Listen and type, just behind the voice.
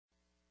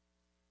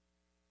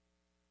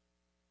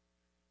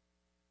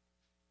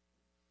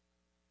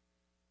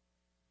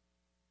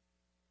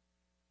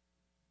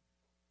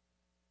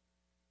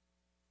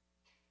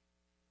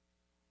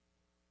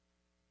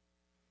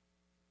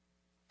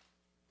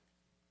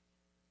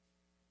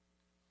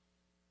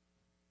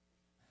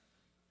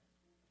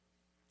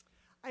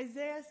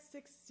Isaiah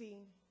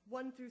 60,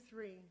 1 through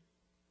 3.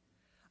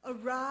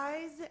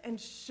 Arise and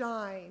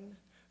shine,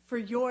 for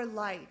your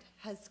light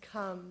has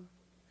come,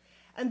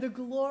 and the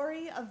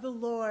glory of the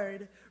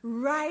Lord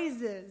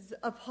rises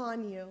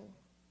upon you.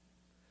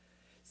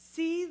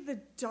 See the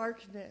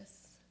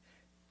darkness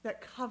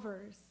that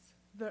covers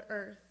the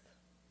earth,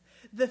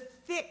 the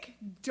thick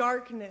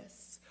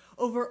darkness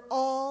over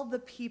all the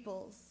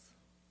peoples.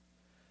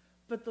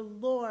 But the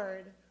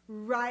Lord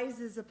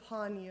rises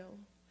upon you,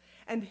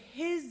 and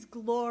his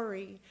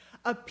glory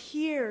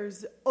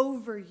appears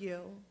over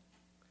you.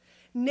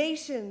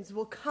 Nations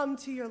will come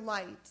to your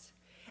light,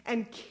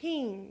 and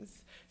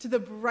kings to the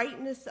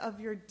brightness of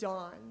your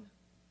dawn.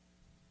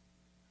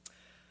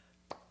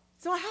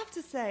 So I have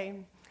to say,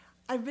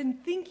 I've been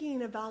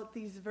thinking about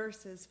these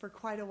verses for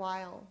quite a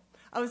while.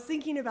 I was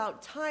thinking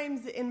about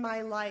times in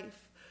my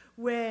life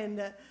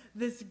when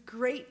this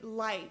great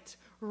light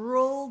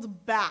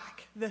rolled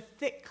back the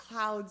thick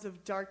clouds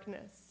of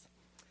darkness.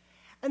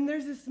 And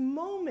there's this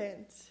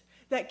moment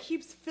that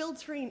keeps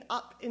filtering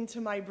up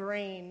into my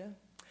brain.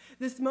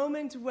 This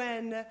moment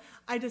when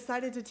I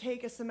decided to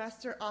take a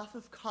semester off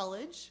of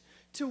college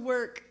to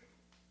work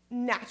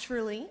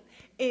naturally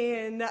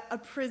in a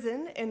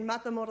prison in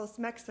Matamoros,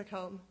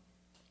 Mexico.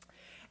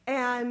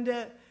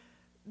 And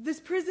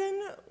this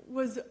prison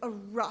was a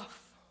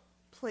rough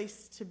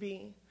place to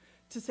be,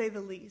 to say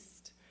the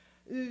least.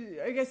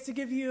 I guess to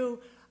give you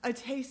a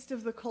taste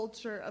of the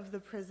culture of the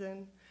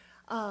prison,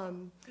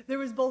 there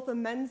was both a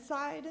men's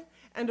side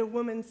and a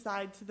women's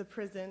side to the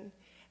prison.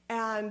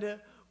 And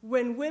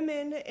when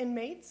women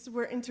inmates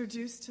were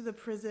introduced to the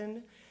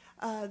prison,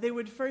 they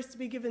would first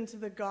be given to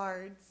the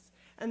guards,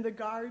 and the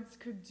guards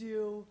could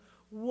do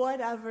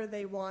whatever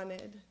they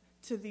wanted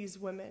to these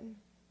women.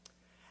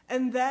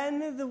 And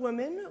then the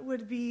women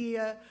would be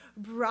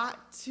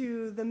brought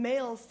to the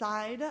male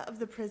side of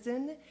the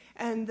prison,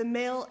 and the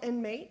male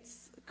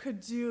inmates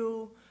could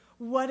do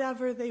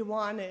whatever they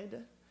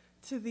wanted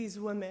to these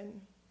women.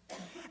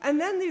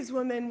 And then these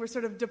women were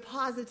sort of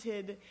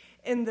deposited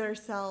in their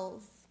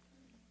cells.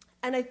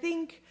 And I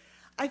think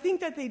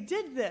that they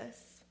did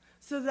this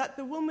so that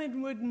the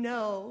women would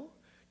know,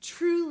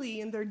 truly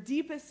in their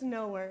deepest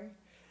knower,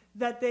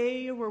 that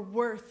they were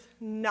worth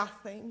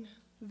nothing.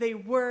 They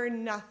were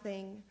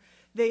nothing.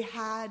 They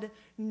had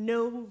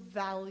no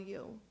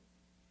value.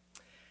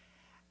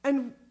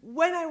 And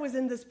when I was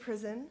in this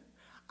prison,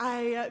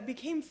 I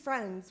became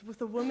friends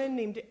with a woman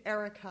named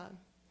Erica,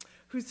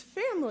 whose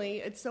family,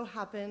 it so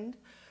happened,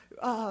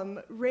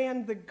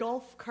 ran the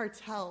Gulf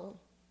Cartel.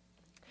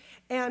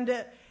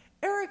 And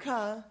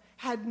Erica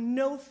had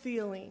no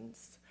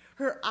feelings.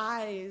 Her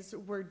eyes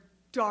were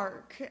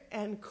dark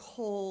and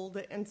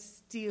cold and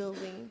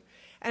steely,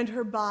 and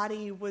her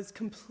body was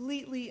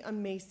completely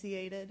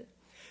emaciated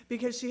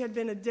because she had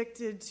been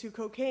addicted to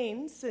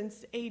cocaine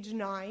since age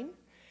 9,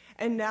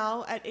 and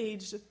now at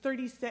age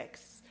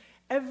 36,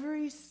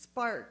 every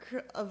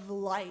spark of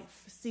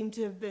life seemed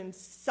to have been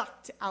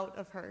sucked out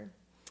of her.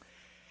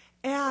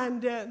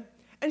 And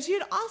she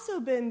had also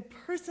been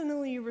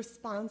personally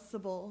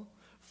responsible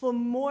for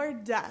more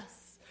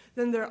deaths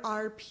than there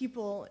are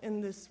people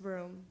in this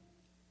room.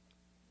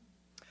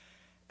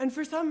 And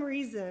for some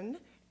reason,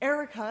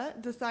 Erica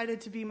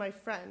decided to be my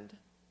friend,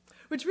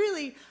 which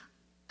really,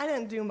 I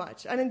didn't do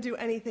much. I didn't do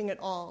anything at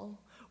all.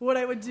 What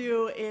I would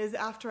do is,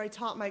 after I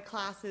taught my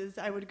classes,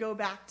 I would go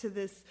back to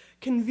this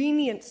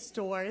convenience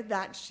store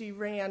that she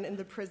ran in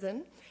the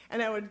prison,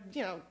 and I would,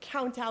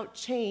 count out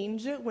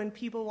change when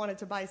people wanted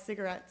to buy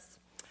cigarettes.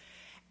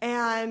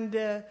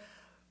 And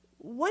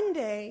one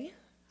day,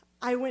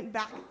 I went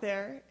back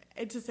there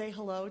to say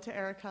hello to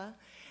Erica,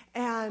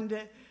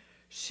 and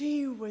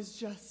she was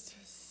just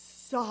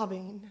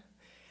sobbing.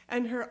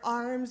 And her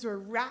arms were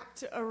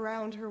wrapped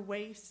around her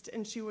waist,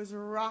 and she was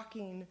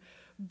rocking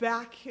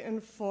back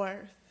and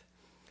forth.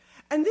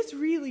 And this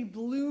really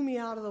blew me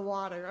out of the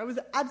water. I was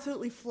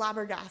absolutely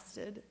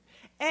flabbergasted.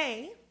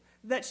 A,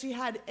 that she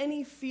had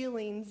any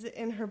feelings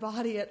in her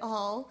body at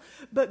all,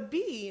 but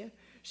B,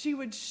 she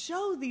would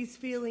show these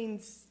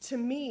feelings to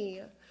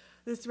me,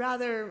 this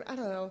rather,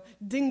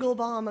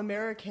 dingle-bomb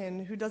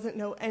American who doesn't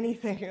know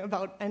anything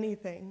about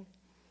anything.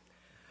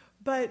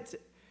 But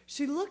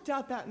she looked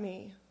up at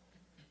me,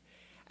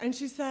 and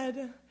she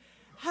said,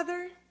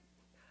 "Heather,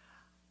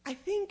 I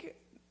think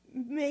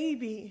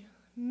maybe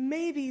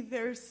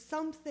there's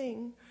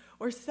something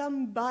or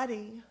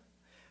somebody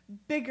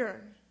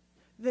bigger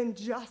than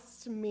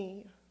just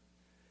me.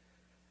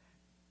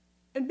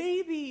 And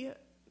maybe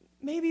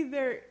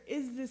there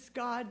is this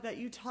God that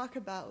you talk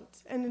about,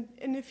 and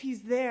if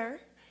he's there,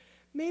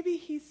 maybe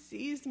he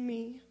sees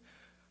me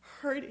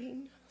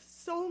hurting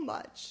so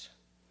much,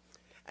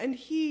 and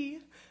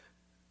he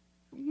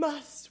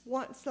must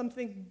want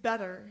something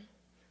better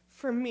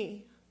for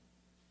me."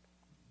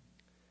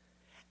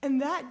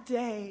 And that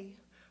day,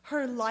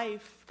 her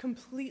life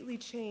completely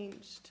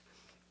changed.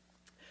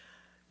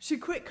 She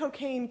quit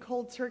cocaine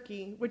cold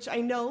turkey, which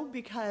I know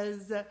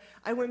because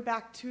I went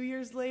back 2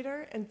 years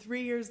later and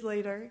 3 years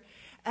later,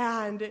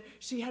 and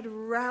she had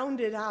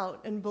rounded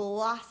out and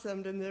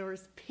blossomed, and there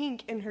was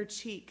pink in her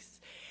cheeks.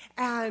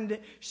 And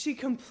she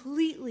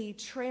completely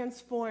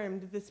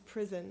transformed this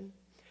prison.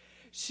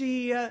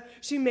 She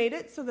made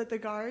it so that the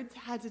guards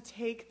had to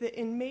take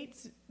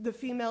the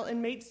female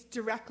inmates,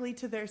 directly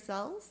to their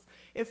cells.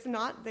 If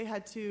not, they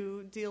had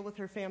to deal with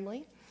her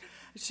family.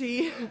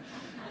 She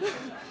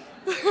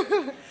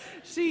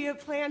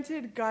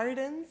planted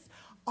gardens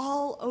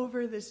all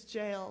over this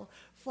jail,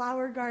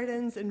 flower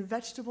gardens and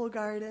vegetable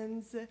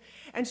gardens,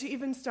 and she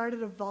even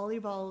started a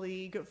volleyball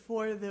league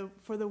for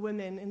the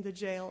women in the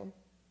jail.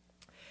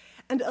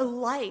 And a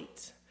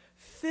light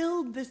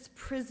filled this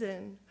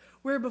prison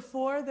where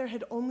before there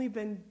had only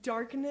been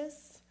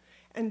darkness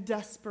and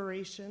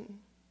desperation.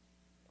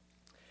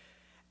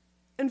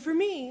 And for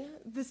me,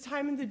 this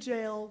time in the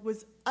jail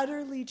was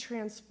utterly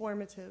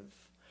transformative,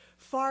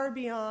 far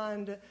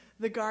beyond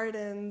the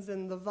gardens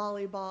and the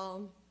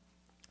volleyball.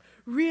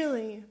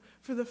 Really,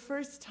 for the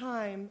first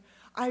time,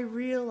 I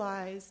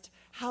realized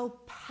how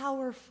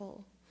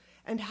powerful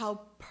and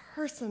how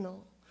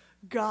personal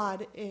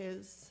God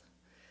is.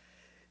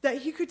 That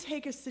he could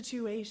take a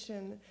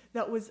situation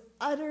that was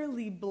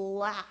utterly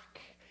black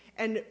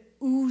and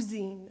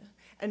oozing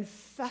and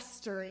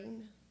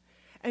festering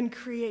and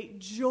create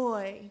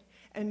joy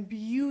and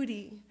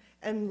beauty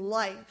and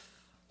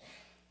life.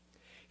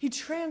 He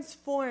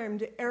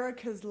transformed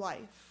Erica's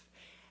life,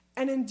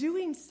 and in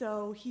doing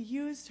so, he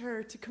used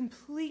her to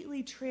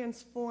completely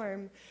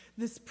transform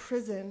this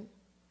prison.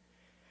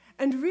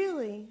 And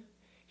really,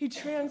 he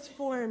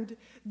transformed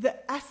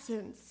the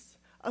essence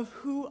of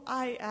who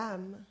I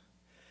am.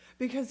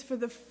 Because for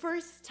the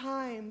first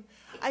time,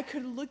 I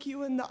could look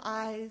you in the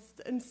eyes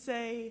and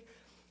say,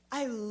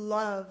 I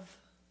love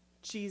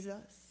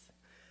Jesus.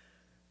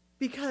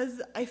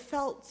 Because I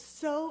felt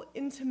so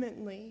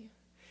intimately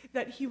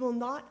that he will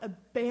not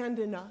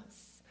abandon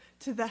us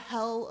to the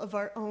hell of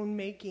our own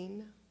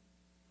making.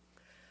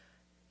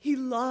 He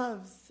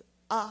loves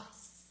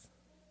us.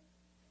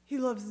 He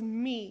loves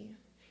me.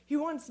 He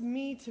wants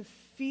me to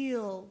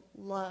feel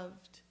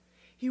loved.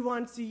 He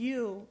wants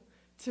you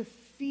to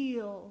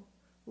feel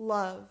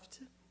loved.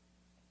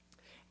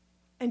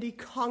 And he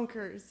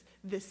conquers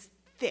this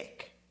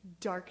thick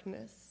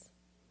darkness.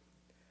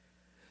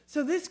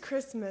 So this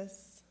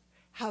Christmas,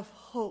 have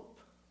hope.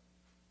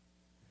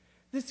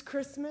 This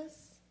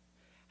Christmas,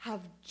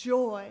 have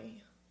joy.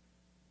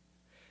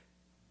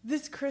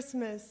 This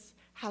Christmas,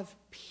 have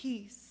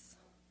peace.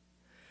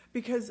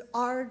 Because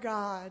our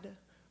God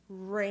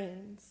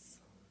reigns.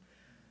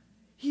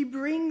 He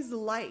brings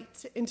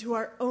light into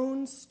our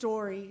own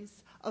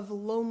stories of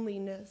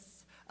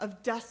loneliness,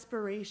 of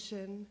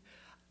desperation,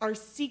 our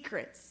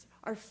secrets,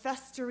 our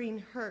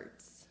festering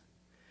hurts.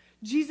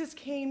 Jesus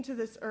came to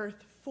this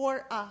earth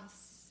for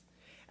us,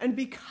 and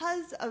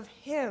because of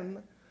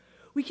him,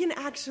 we can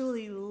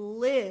actually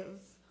live.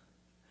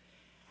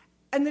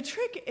 And the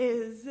trick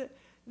is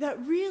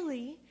that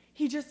really,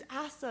 he just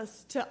asks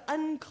us to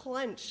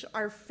unclench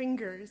our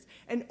fingers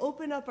and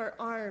open up our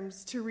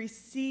arms to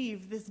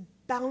receive this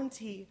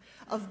bounty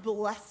of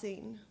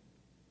blessing.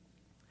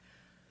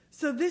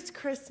 So this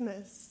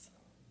Christmas,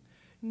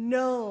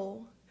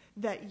 know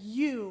that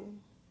you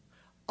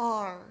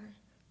are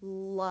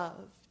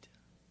loved.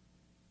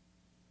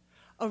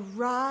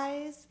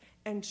 Arise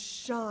and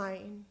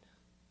shine,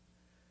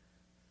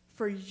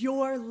 for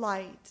your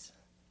light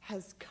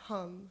has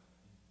come.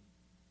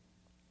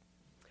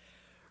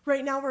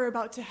 Right now we're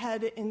about to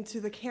head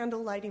into the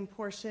candle lighting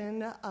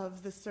portion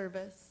of the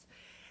service.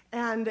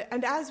 And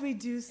as we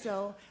do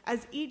so,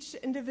 as each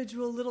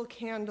individual little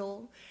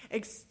candle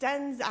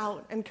extends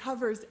out and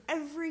covers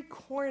every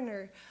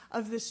corner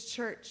of this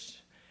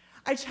church,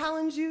 I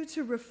challenge you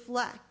to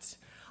reflect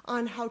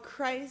on how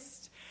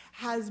Christ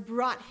has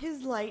brought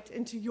his light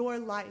into your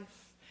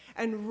life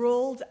and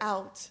rolled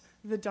out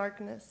the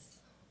darkness.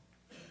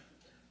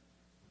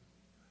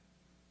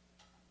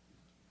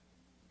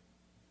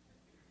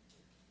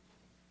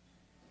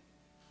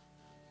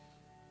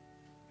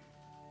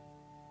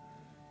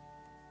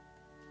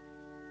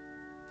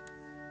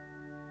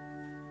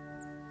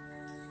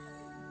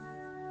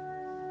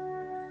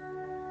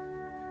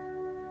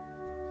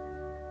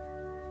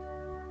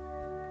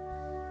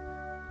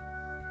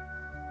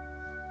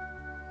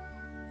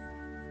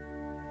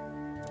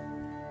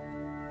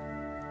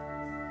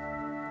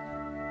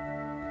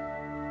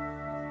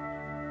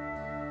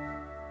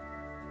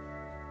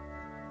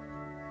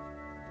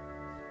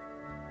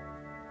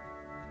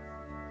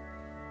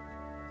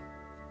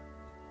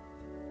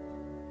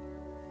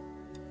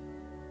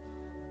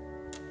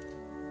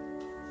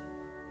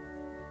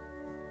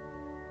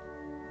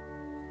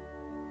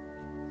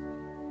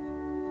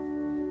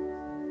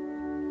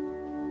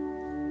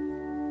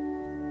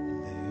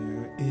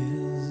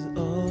 Is a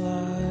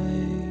light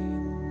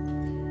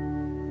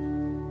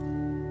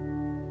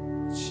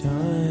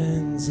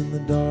shines in the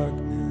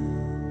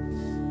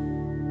darkness.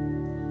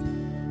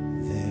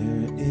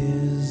 There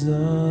is a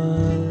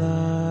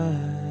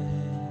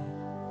light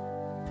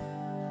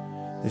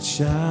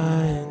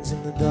shines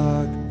in the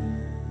darkness.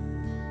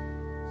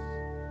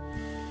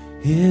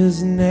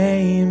 His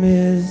name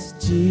is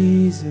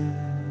Jesus.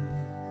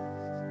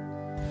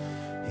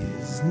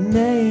 His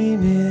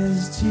name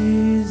is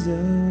Jesus.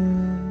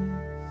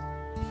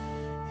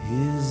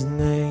 His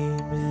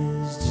name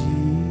is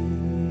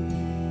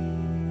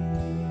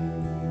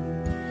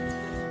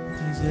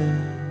Jesus,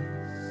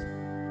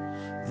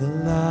 the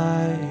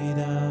light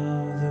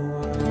of the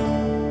world.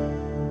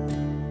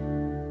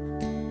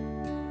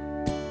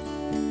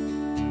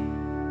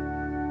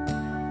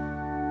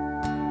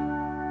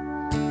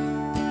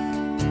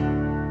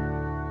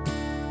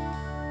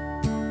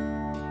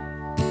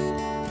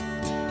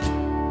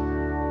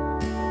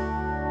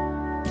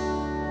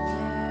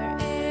 There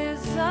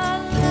is a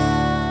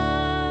light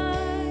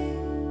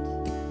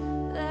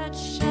that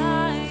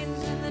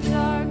shines in the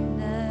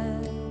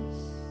darkness.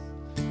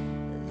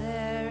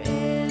 There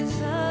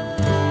is a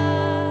light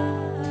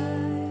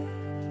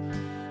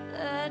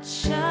that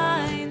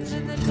shines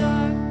in the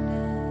darkness.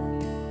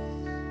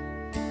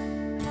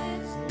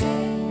 His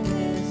name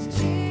is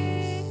Jesus.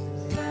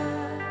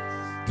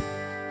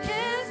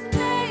 His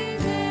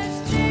name is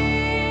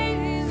Jesus.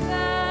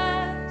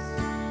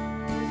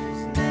 His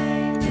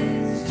name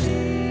is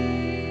Jesus.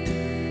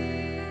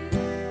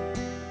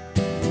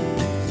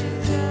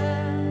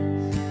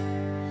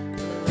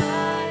 The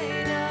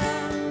light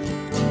of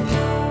the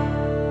world.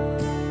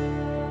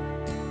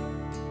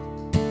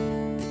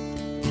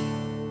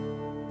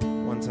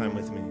 One time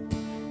with me.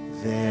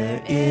 There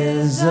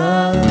is a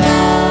light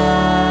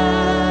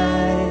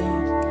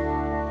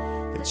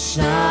that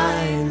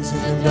shines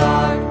in the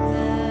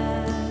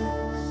darkness.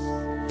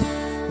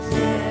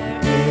 There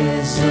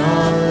is a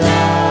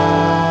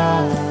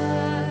light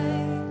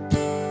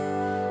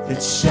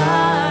that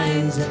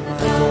shines in the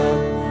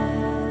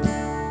darkness.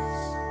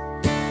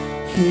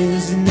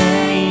 His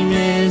name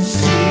is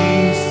Jesus.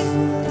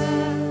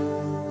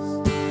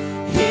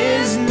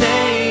 His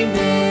name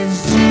is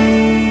Jesus.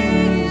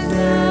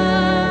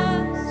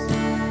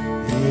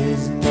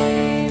 His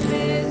name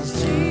is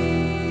Jesus,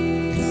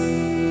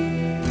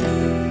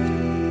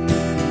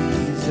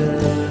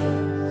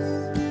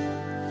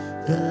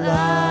 the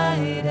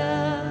light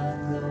of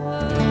the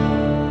world.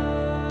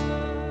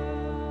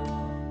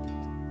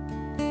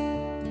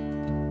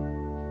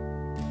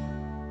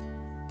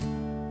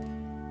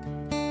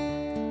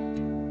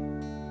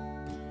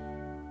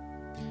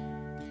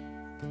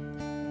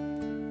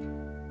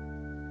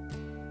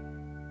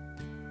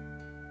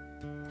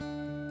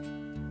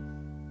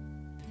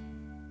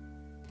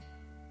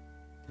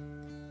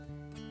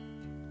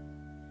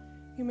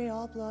 You may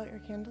all blow out your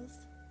candles.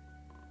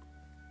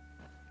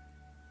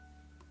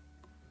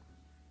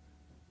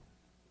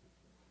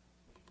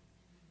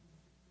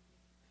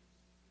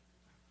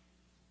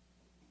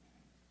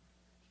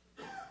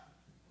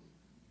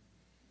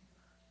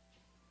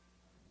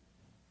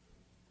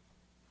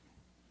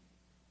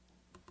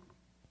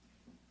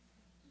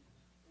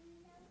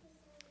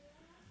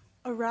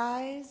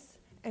 Arise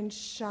and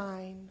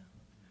shine,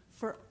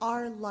 for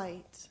our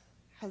light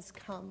has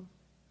come.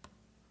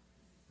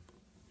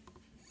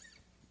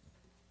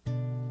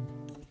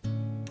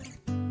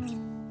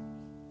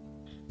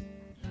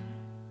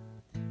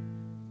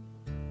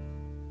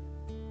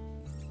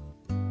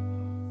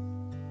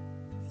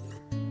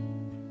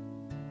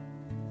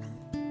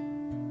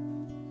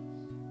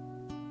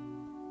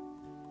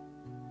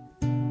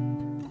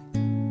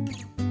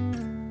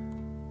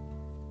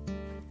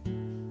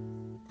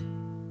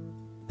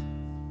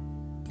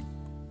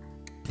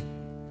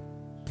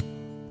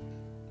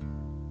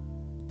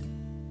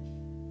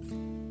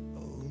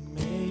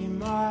 May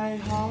my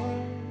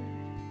heart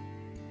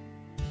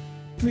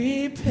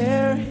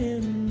prepare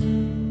him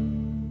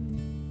room.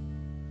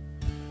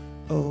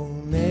 Oh,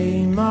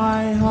 may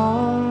my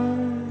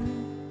heart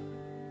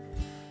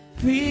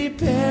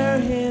prepare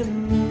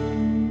him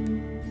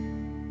room.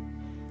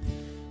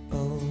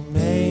 Oh,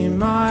 may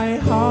my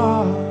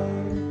heart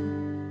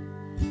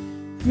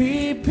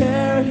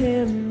prepare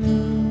him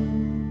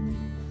room.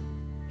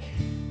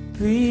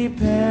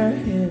 Prepare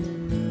him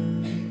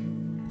room.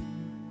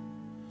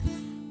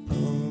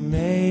 Oh,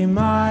 may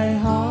my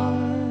heart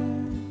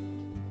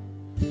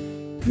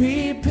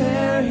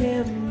prepare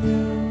him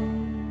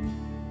room.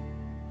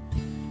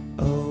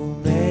 Oh,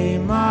 may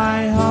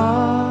my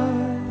heart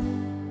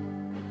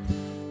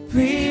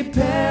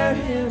prepare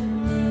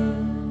him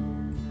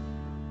room.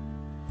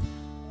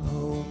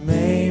 Oh,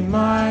 may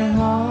my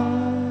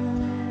heart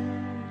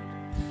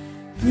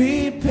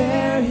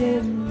prepare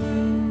him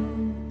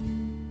room.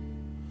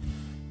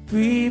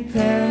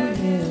 Prepare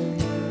him room.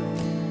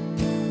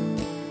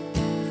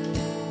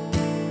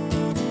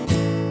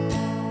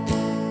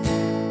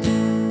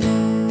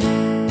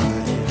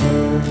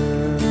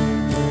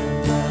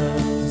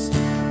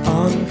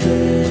 On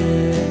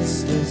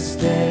Christmas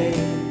Day,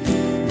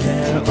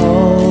 their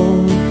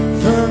old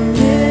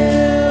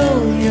familiar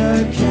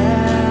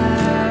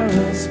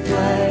carols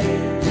play,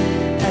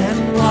 and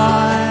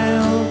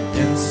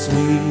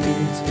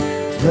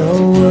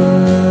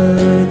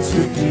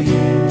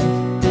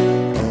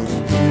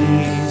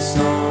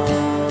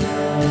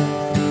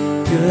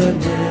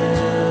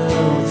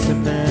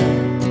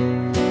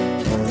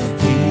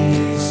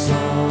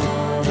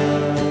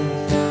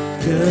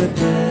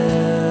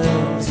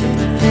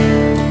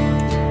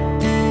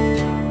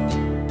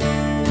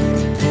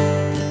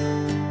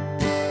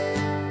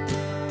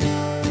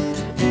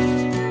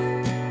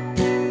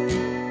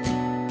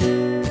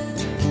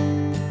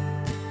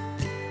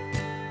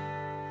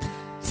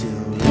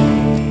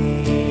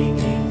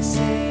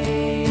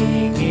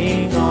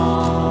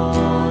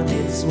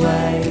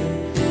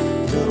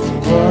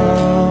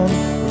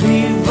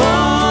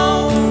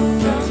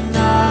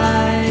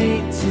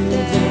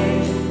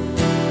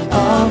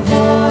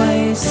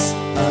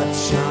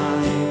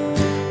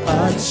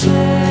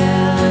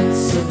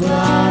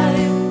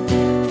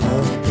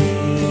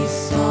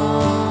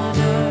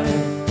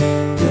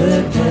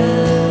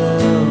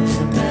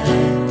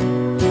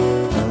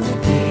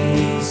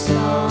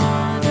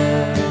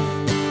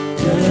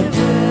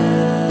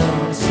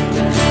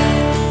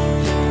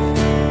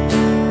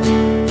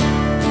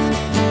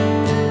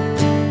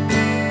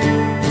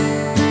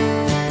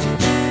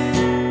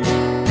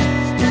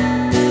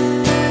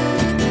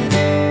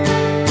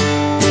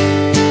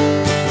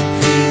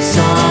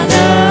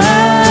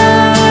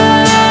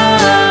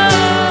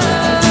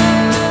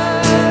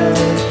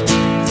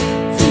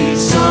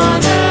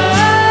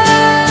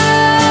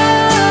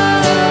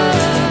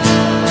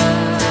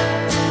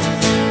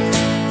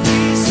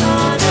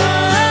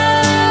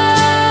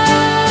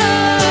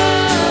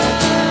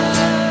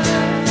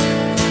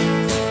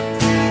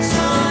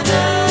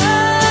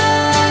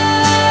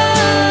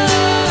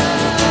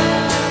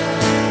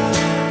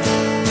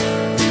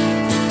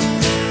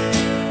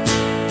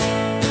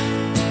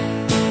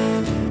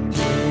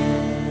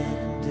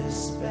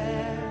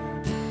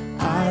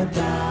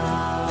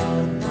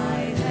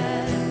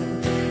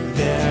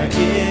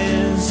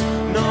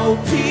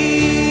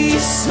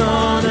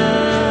on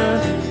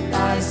earth,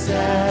 I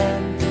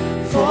said,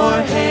 for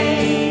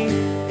hate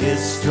is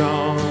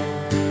strong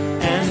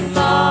and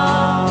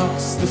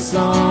mocks the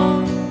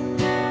song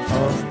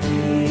of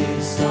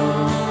peace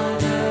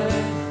on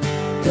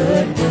earth,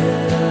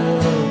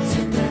 goodwill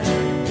to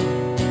men,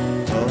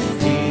 of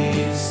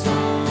peace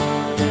on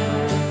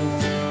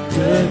earth,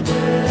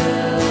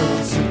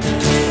 goodwill to men.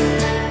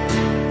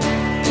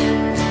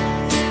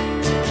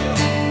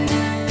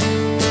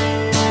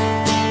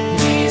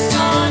 Peace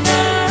on peace on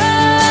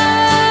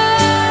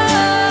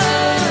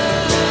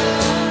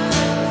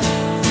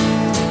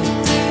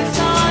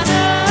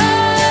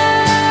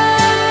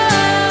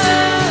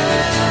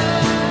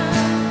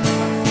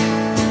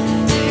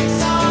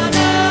peace on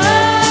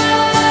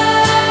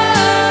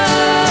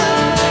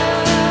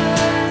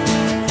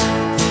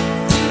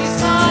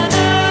peace on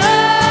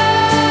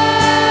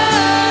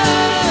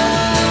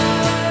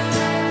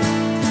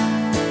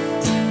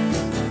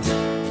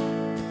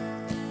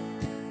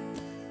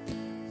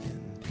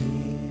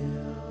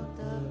peal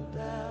the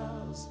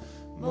bells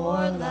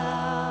more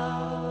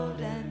loud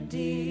and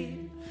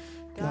deep.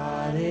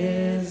 God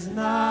is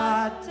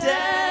not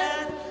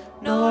dead,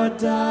 nor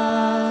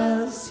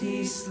does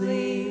he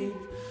sleep.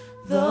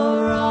 The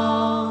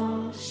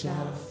wrong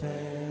shall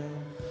fail,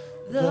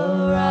 the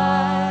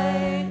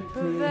right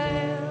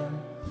prevail,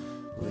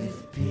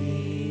 with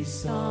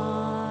peace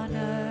on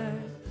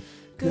earth,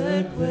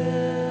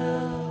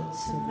 goodwill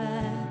to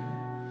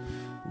men,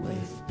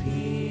 with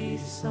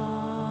peace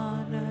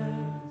on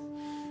earth,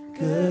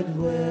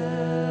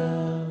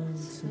 goodwill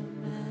to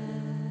men.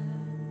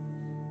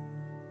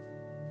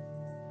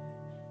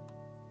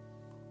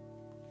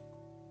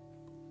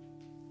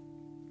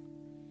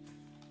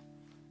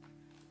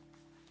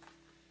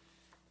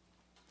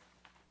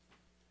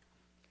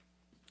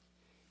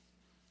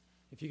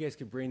 If you guys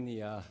could bring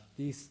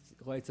these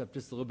lights up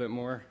just a little bit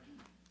more,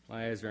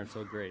 my eyes aren't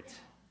so great.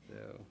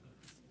 So,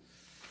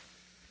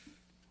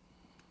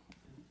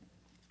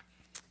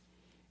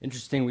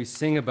 interesting. We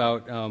sing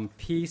about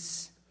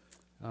peace,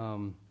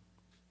 something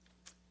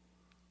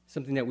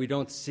that we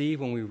don't see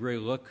when we really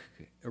look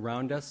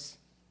around us.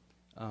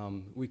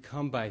 We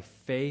come by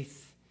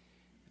faith.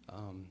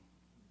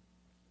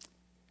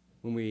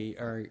 When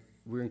we're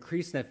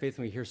increasing that faith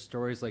when we hear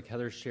stories like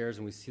Heather shares,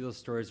 and we see those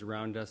stories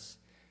around us.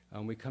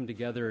 We come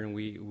together and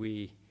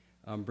we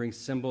bring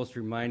symbols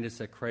to remind us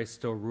that Christ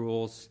still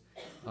rules,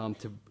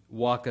 to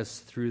walk us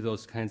through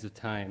those kinds of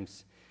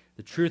times.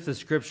 The truth of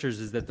Scriptures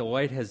is that the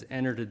light has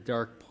entered a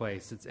dark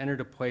place. It's entered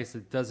a place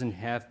that doesn't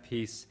have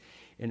peace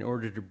in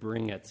order to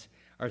bring it.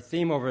 Our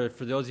theme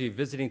for those of you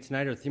visiting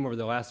tonight, our theme over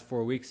the last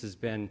 4 weeks has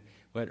been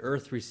Let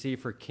Earth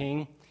Receive Her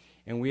King.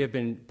 And we have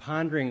been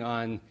pondering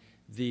on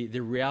the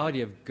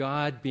reality of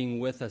God being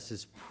with us,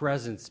 His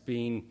presence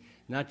being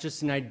not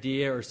just an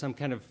idea or some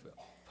kind of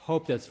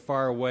hope that's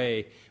far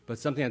away, but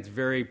something that's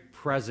very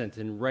present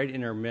and right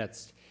in our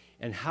midst.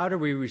 And how do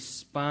we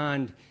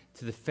respond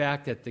to the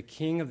fact that the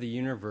King of the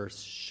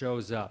universe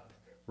shows up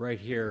right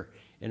here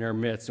in our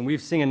midst? And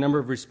we've seen a number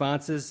of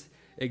responses: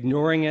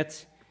 ignoring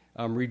it,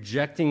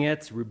 rejecting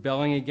it,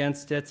 rebelling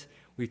against it.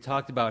 We've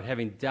talked about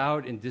having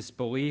doubt and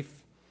disbelief.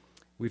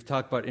 We've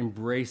talked about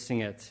embracing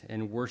it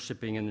and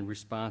worshiping in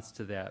response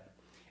to that.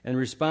 And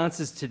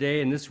responses today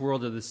in this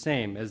world are the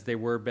same as they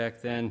were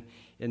back then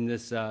in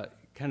this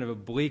kind of a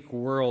bleak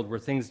world where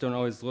things don't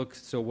always look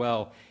so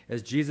well.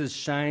 As Jesus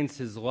shines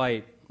His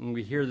light, and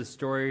we hear the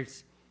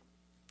stories,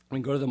 we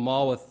go to the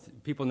mall with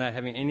people not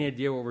having any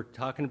idea what we're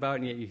talking about,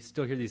 and yet you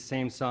still hear these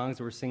same songs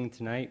that we're singing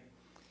tonight.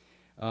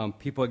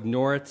 People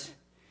ignore it.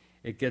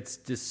 It gets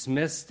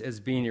dismissed as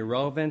being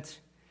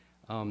irrelevant.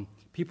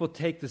 People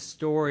take the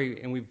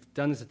story, and we've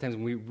done this at times,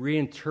 and we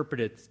reinterpret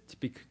it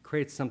to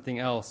create something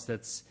else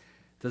that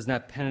does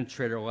not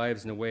penetrate our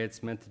lives in the way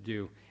it's meant to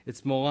do.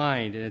 It's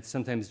maligned, and it's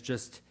sometimes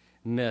just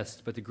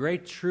missed. But the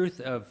great truth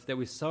that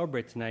we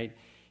celebrate tonight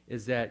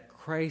is that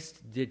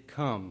Christ did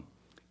come.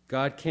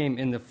 God came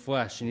in the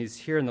flesh, and He's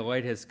here, and the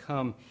light has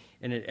come,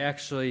 and it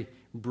actually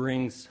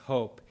brings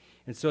hope.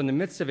 And so in the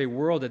midst of a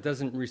world that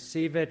doesn't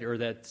receive it or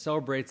that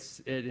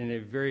celebrates it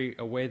in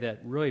a way that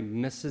really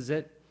misses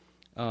it,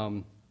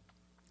 and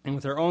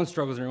with our own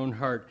struggles in our own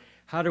heart,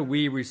 how do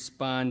we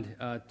respond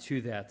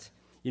to that?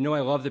 You know, I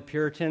love the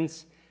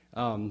Puritans.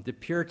 The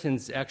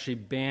Puritans actually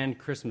banned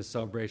Christmas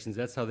celebrations.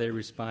 That's how they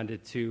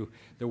responded to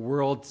the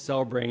world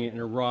celebrating it in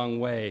a wrong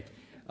way.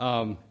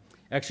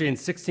 Actually, in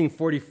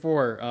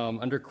 1644,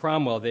 under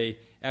Cromwell, they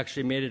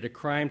actually made it a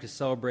crime to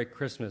celebrate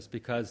Christmas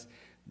because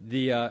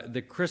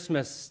the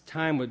Christmas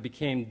time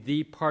became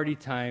the party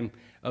time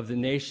of the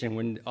nation,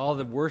 when all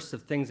the worst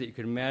of things that you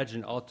could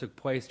imagine all took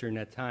place during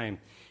that time.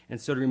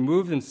 And so to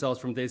remove themselves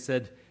from it, they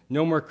said,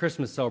 no more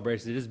Christmas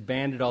celebrations. They just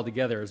banned it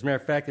altogether. As a matter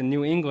of fact, in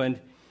New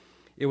England,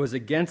 it was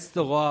against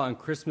the law on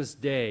Christmas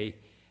Day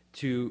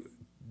to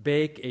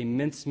bake a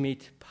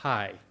mincemeat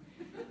pie.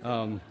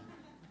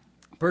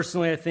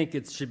 Personally, I think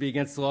it should be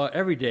against the law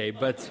every day,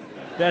 but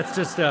that's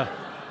just a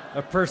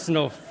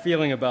personal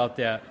feeling about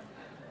that.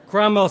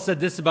 Cromwell said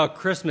this about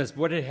Christmas,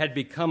 what it had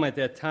become at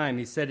that time.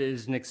 He said, it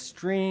is an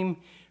extreme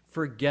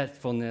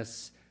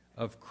forgetfulness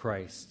of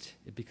Christ.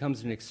 It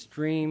becomes an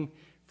extreme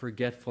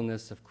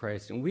forgetfulness of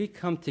Christ. And we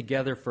come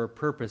together for a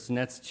purpose, and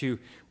that's to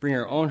bring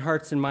our own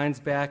hearts and minds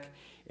back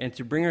and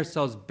to bring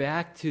ourselves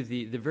back to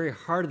the very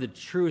heart of the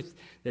truth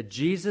that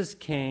Jesus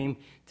came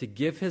to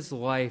give his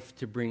life,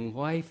 to bring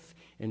life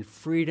and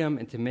freedom,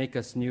 and to make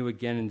us new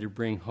again, and to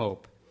bring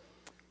hope.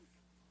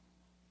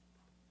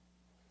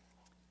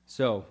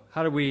 So,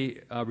 how do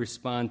we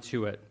respond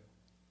to it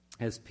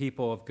as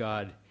people of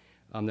God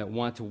that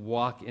want to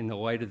walk in the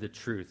light of the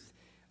truth?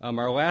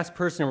 Our last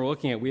person we're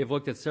looking at, we have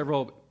looked at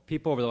several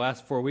people over the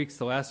last 4 weeks.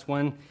 The last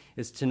one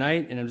is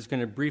tonight, and I'm just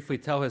going to briefly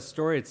tell his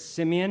story. It's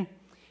Simeon.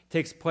 It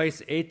takes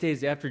place 8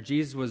 days after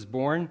Jesus was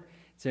born.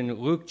 It's in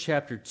Luke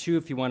chapter 2,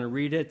 if you want to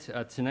read it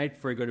tonight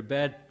before you go to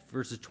bed,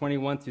 verses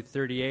 21 through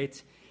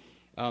 38.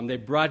 They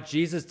brought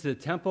Jesus to the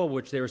temple,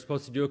 which they were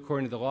supposed to do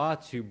according to the law,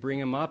 to bring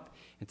him up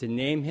and to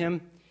name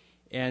him.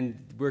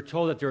 And we're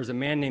told that there was a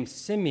man named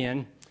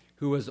Simeon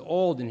who was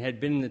old and had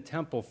been in the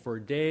temple for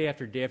day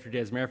after day after day.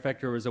 As a matter of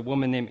fact, there was a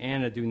woman named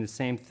Anna doing the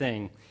same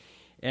thing.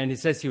 And he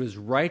says he was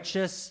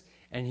righteous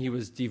and he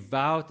was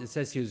devout. It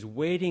says he was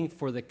waiting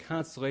for the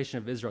consolation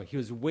of Israel. He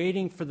was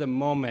waiting for the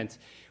moment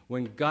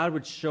when God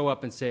would show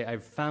up and say,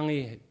 I've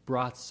finally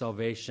brought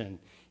salvation.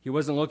 He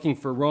wasn't looking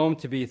for Rome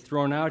to be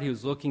thrown out. He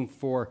was looking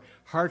for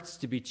hearts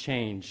to be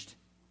changed.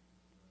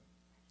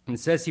 And it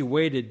says he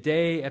waited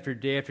day after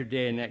day after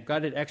day, and that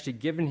God had actually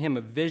given him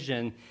a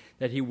vision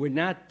that he would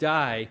not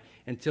die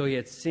until he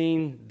had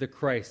seen the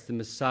Christ, the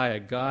Messiah,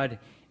 God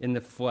in the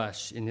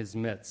flesh in his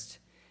midst.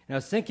 And I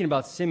was thinking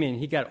about Simeon.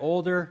 He got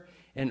older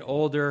and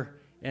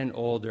older and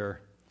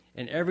older.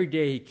 And every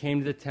day he came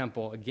to the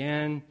temple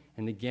again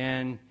and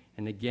again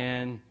and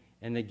again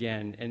and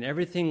again. And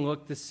everything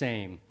looked the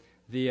same.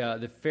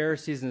 The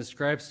Pharisees and the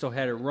scribes still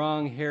had it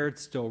wrong. Herod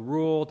still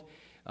ruled.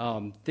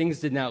 Things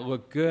did not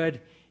look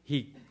good.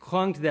 He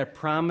clung to that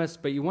promise,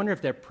 but you wonder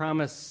if that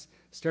promise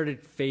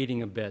started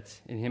fading a bit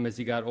in him as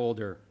he got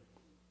older.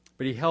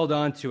 But he held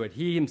on to it.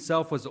 He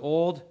himself was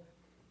old.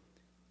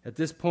 At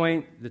this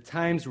point, the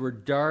times were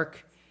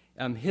dark.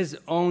 His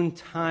own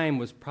time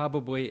was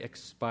probably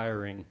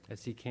expiring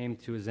as he came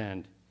to his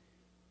end.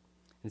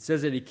 It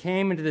says that he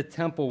came into the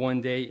temple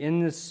one day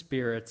in the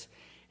Spirit,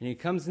 and he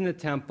comes in the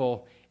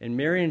temple, and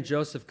Mary and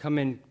Joseph come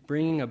in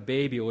bringing a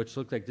baby, which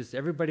looked like just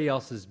everybody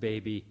else's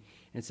baby.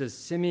 And it says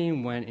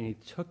Simeon went, and he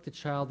took the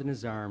child in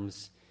his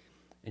arms,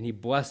 and he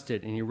blessed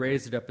it, and he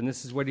raised it up. And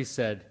this is what he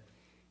said.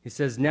 He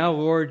says, Now,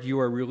 Lord, you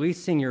are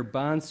releasing your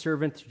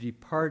bondservant to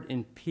depart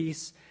in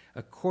peace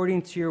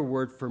according to your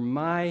word, for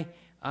my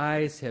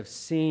eyes have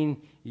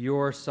seen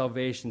your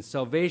salvation.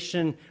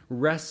 Salvation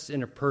rests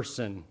in a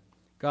person,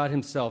 God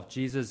himself,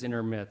 Jesus in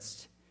our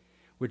midst,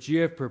 which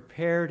you have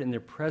prepared in the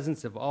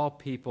presence of all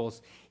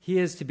peoples. He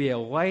is to be a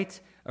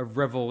light of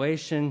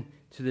revelation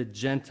to the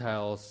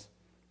Gentiles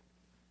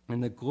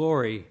and the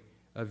glory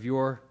of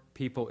your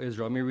people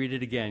Israel. Let me read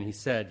it again. He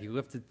said, he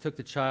took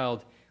the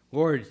child,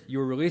 Lord, you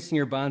are releasing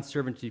your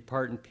bondservant to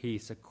depart in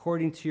peace,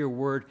 according to your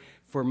word,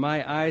 for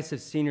my eyes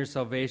have seen your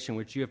salvation,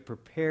 which you have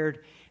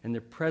prepared in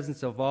the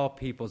presence of all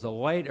peoples, a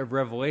light of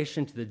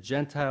revelation to the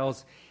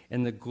Gentiles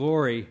and the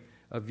glory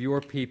of your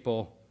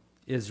people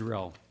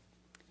Israel.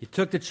 He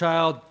took the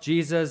child,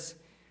 Jesus.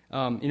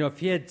 If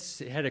he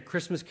had a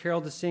Christmas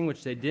carol to sing,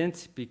 which they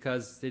didn't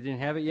because they didn't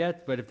have it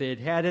yet, but if they had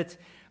had it,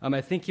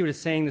 I think he would have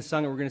sang the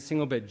song that we're going to sing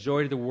a little bit,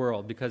 Joy to the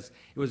World, because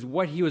it was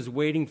what he was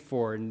waiting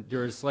for. And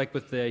there was like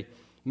with the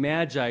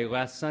Magi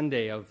last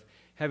Sunday of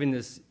having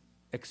this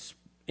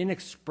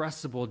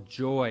inexpressible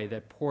joy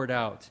that poured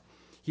out.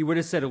 He would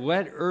have said,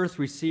 let earth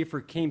receive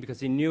her king, because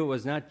he knew it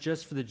was not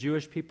just for the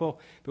Jewish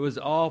people, but it was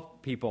all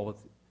people,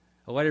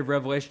 a light of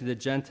revelation to the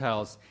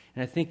Gentiles.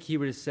 And I think he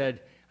would have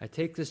said, I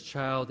take this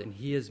child, and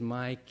he is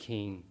my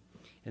king,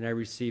 and I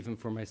receive him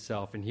for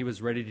myself. And he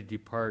was ready to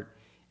depart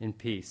in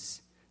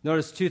peace.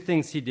 Notice two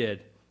things he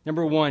did.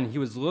 Number one, he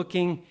was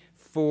looking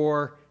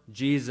for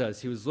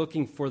Jesus. He was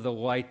looking for the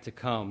light to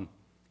come.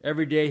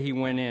 Every day he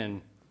went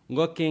in,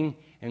 looking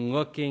and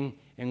looking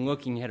and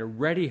looking. He had a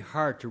ready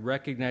heart to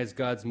recognize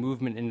God's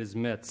movement in his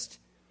midst.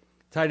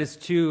 Titus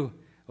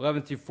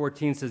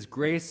 2:11-14 says,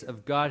 Grace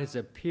of God has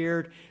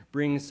appeared,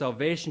 bringing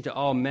salvation to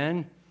all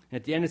men. And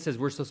at the end it says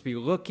we're supposed to be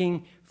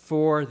looking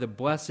for the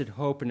blessed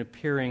hope and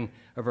appearing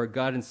of our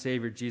God and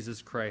Savior,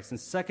 Jesus Christ. And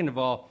second of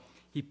all,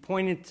 he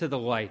pointed to the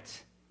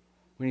light.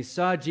 When he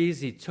saw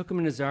Jesus, he took him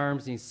in his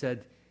arms and he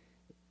said,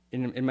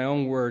 in my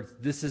own words,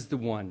 this is the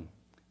one.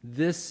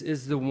 This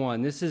is the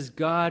one. This is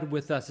God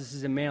with us. This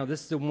is Emmanuel.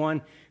 This is the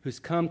one who's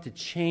come to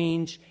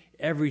change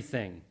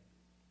everything.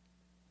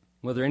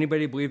 Whether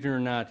anybody believed it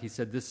or not, he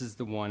said, this is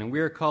the one. And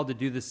we are called to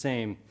do the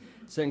same.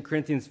 2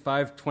 Corinthians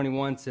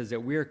 5:21 says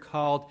that we are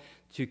called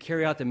to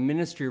carry out the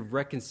ministry of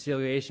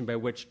reconciliation by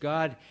which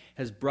God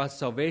has brought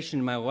salvation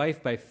in my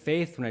life by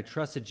faith when I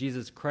trusted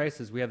Jesus Christ,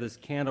 as we have this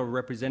candle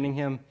representing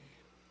him.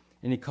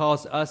 And he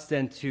calls us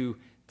then to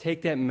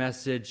take that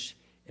message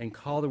and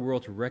call the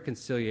world to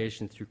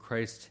reconciliation through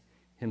Christ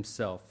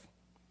himself.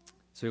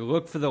 So he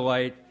looked for the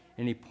light,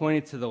 and he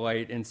pointed to the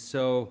light, and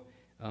so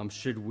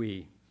should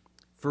we.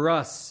 for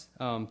us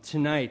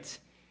tonight,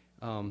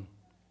 and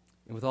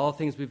with all the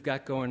things we've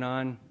got going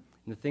on,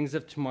 and the things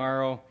of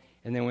tomorrow,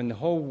 and then when the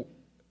whole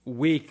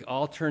week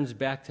all turns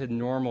back to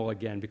normal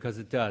again, because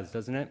it does,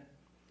 doesn't it?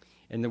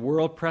 And the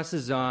world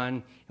presses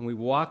on, and we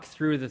walk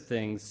through the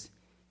things,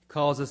 He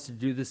calls us to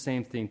do the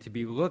same thing, to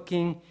be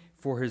looking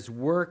for His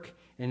work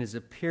and His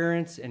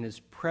appearance and His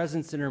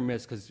presence in our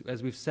midst, because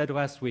as we've said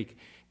last week,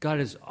 God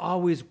is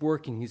always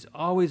working. He's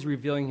always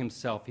revealing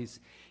Himself.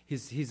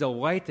 He's a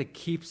light that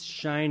keeps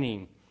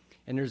shining.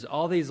 And there's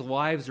all these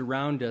lives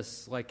around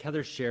us, like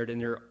Heather shared,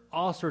 and there are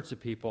all sorts of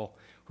people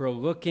who are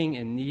looking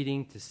and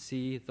needing to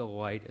see the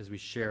light as we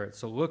share it.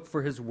 So look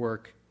for His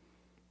work,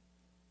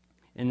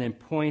 and then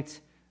point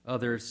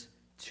others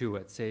to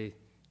it. Say,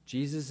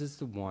 Jesus is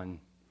the one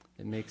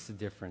that makes the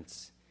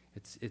difference.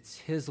 It's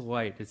His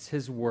light, it's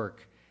His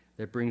work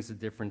that brings the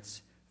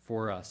difference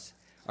for us.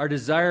 Our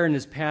desire in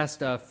this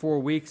past 4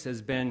 weeks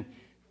has been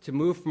to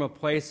move from a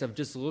place of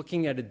just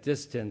looking at a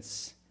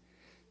distance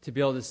to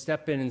be able to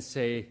step in and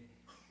say,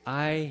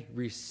 I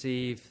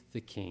receive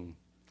the King.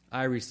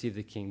 I receive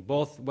the King.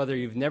 Both whether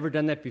you've never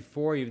done that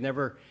before, you've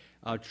never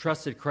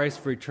trusted Christ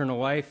for eternal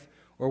life,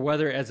 or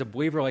whether as a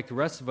believer like the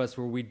rest of us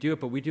where we do it,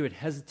 but we do it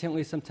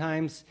hesitantly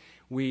sometimes,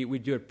 we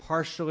do it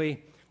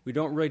partially. We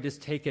don't really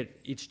just take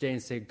it each day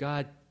and say,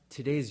 God,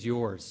 today's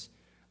yours.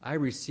 I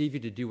receive you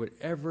to do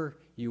whatever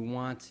you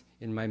want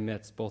in my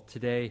midst, both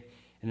today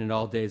and in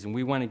all days. And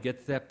we want to get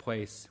to that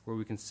place where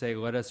we can say,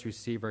 let us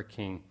receive our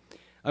King.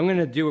 We're going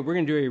to do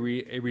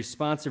a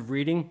responsive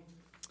reading,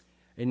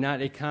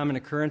 not a common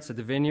occurrence at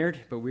the Vineyard,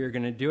 but we are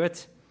going to do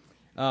it.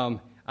 I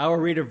will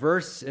read a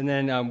verse, and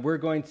then we're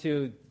going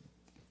to,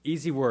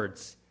 easy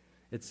words.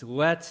 It's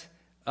let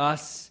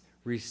us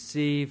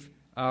receive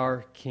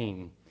our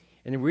King.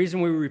 And the reason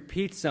we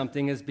repeat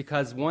something is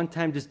because one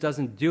time just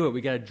doesn't do it.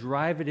 We got to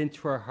drive it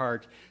into our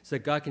heart so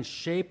that God can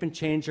shape and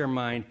change our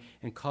mind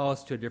and call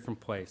us to a different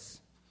place.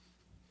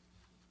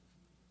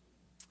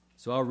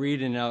 So I'll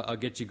read and I'll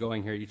get you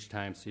going here each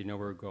time so you know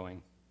where we're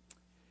going.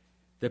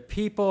 The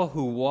people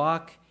who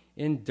walk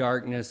in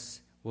darkness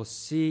will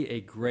see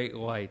a great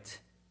light.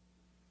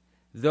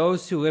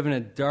 Those who live in a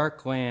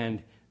dark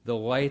land, the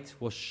light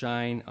will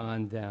shine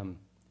on them.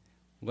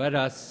 Let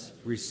us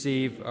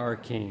receive our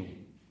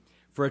King.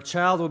 For a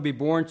child will be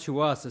born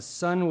to us, a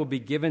son will be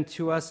given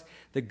to us,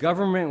 the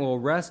government will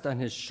rest on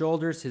his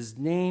shoulders, his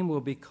name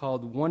will be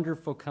called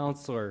Wonderful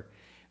Counselor,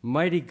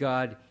 Mighty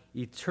God,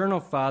 Eternal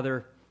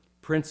Father,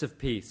 Prince of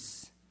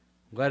Peace.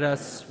 Let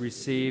us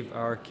receive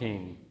our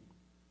King.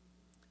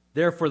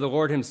 Therefore the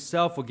Lord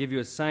Himself will give you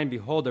a sign.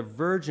 Behold, a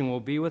virgin will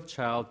be with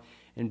child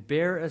and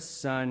bear a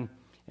son,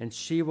 and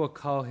she will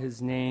call his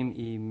name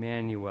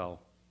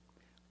Emmanuel.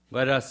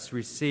 Let us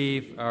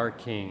receive our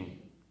King.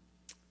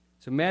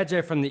 So Magi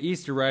from the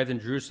east arrived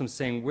in Jerusalem,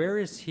 saying, Where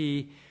is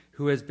he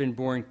who has been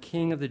born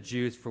King of the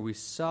Jews? For we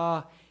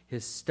saw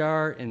his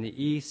star in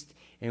the east,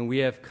 and we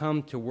have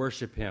come to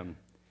worship him.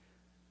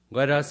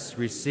 Let us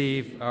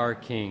receive our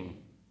King.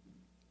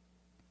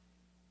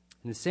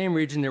 In the same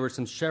region there were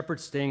some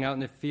shepherds staying out in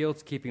the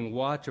fields, keeping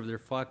watch over their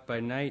flock by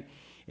night.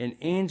 An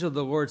angel of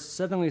the Lord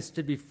suddenly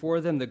stood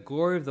before them. The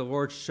glory of the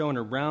Lord shone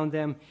around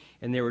them,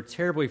 and they were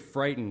terribly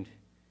frightened.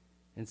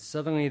 And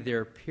suddenly there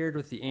appeared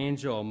with the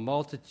angel a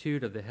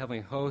multitude of the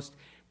heavenly host,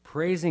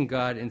 praising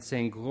God and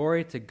saying,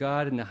 Glory to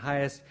God in the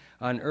highest,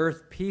 on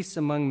earth peace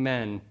among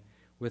men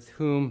with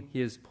whom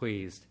He is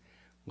pleased.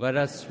 Let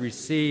us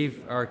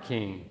receive our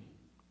King.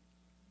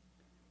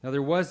 Now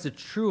there was the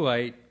true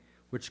light,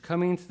 which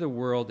coming into the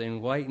world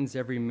enlightens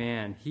every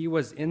man. He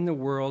was in the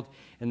world,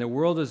 and the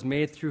world was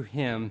made through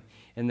Him,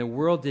 and the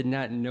world did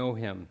not know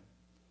Him.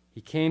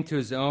 He came to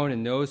His own,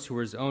 and those who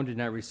were His own did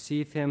not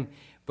receive Him.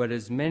 But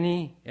as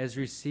many as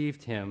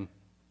received Him,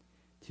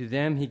 to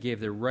them He gave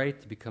the right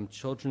to become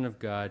children of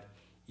God,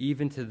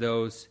 even to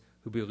those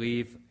who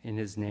believe in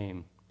His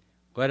name.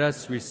 Let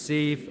us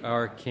receive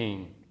our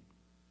King.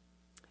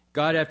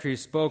 God, after He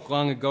spoke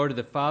long ago to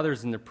the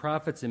fathers and the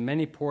prophets in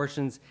many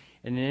portions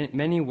and in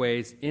many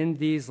ways, in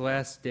these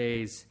last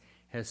days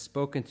has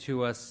spoken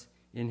to us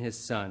in His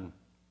Son.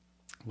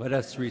 Let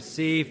us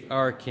receive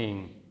our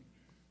King.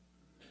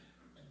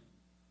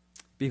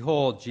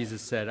 Behold,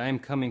 Jesus said, I am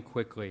coming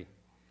quickly.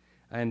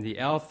 I am the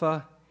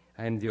Alpha,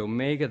 I am the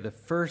Omega, the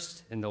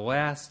first and the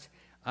last.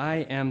 I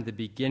am the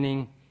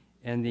beginning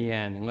and the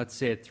end. And let's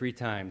say it 3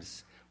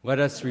 times. Let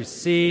us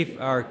receive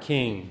our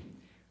King.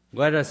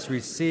 Let us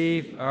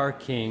receive our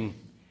King.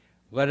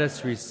 Let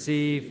us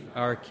receive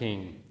our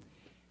King.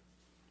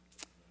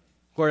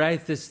 Lord, I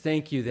just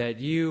thank you that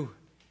you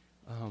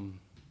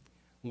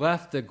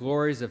left the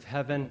glories of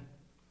heaven,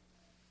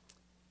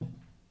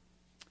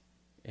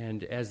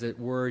 and as it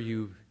were,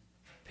 you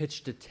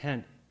pitched a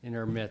tent in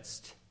our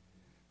midst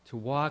to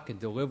walk and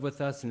to live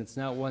with us, and it's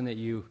not one that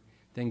you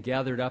then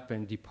gathered up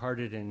and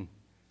departed and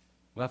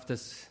left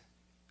us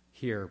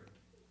here,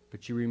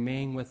 but you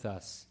remain with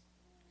us.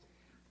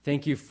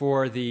 Thank you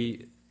for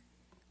the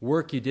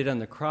work you did on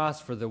the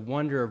cross, for the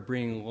wonder of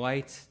bringing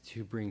light,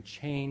 to bring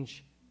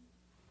change,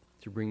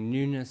 to bring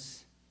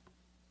newness,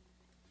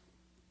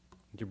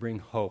 and to bring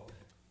hope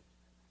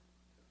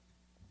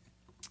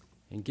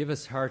And give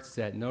us hearts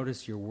that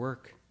notice your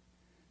work,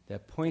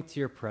 that point to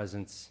your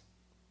presence,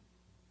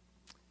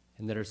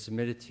 and that are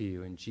submitted to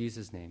you. In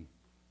Jesus' name,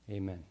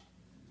 amen.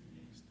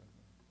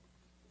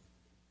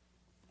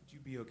 Would you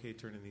be okay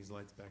turning these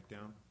lights back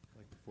down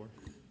like before?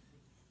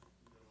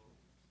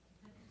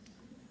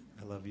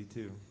 I love you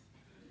too.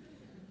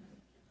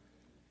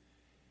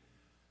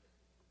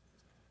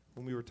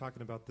 When we were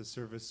talking about this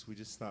service, we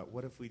just thought,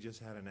 what if we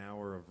just had an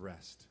hour of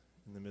rest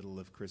in the middle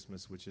of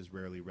Christmas, which is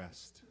rarely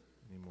rest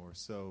anymore.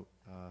 So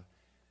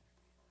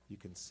you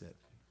can sit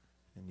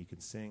and you can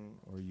sing,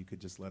 or you could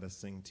just let us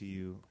sing to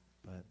you,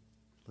 but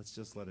let's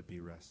just let it be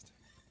rest.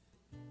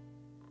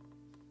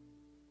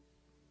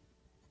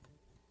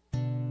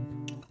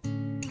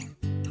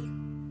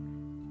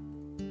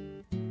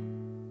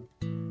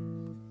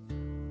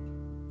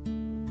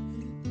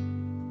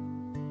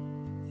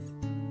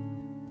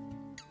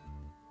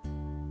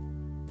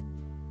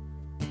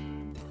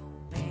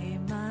 May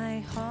my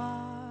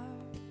heart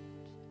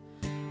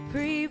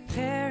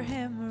prepare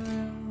him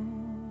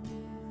room.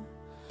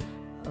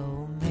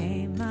 Oh,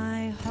 may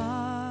my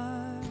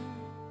heart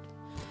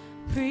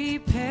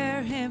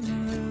prepare him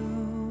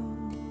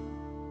room.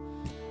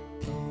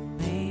 Oh,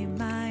 may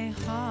my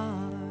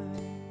heart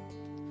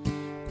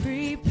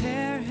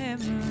prepare him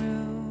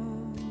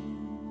room.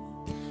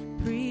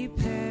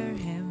 Prepare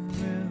him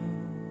room.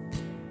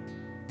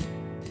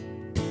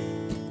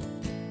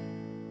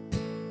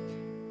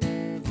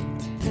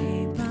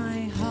 May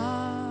my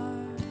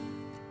heart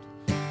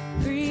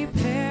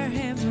prepare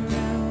him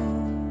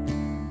room.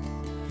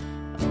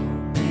 Oh,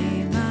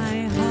 may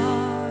my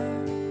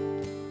heart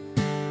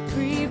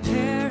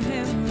prepare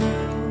him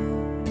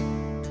room.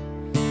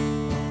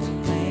 Oh,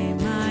 may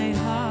my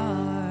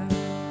heart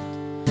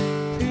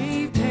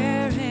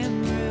prepare him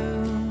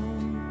room.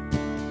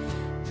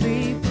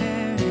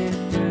 Prepare him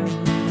room.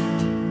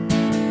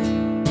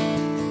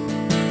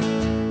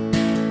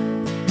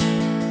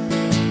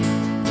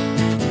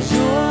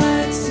 Joy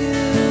to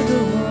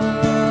the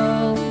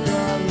world,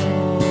 the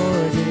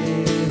Lord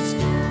is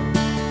come.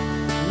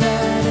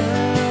 Let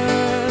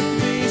earth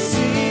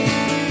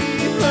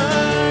receive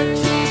her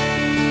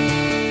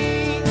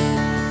King.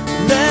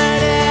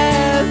 Let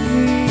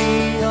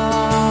every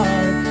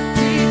heart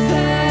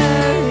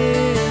prepare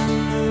him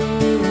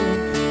room.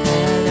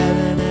 And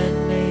heaven and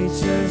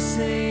nature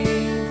sing.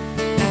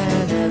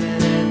 And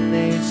heaven and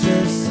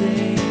nature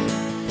sing.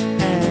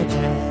 And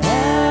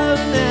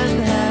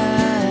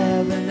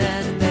heaven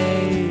and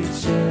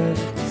nature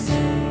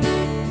sing.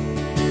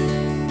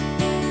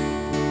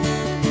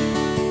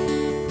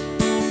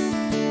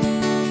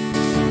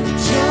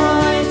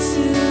 Joy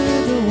to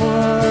the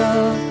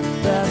world,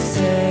 the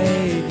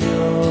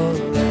Savior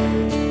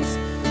reigns.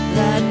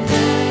 Let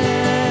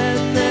men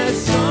their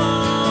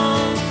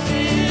songs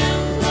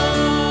employ,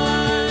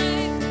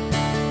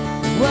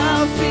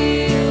 while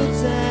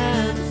fields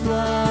and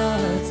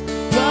floods,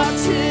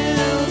 rocks,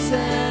 hills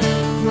and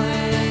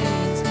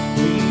plains,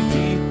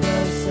 repeat the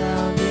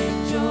sounding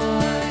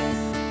joy,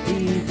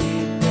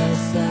 repeat the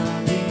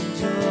sounding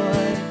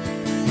joy,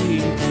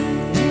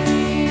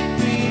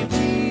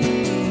 repeat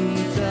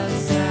the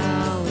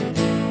sounding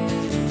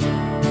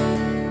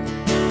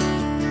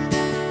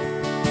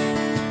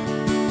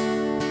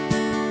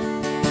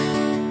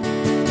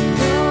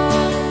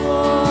No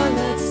more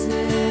let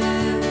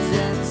sins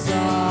and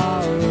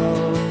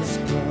sorrows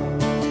grow,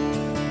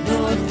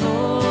 nor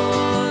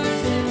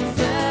thorns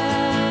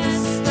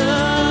infest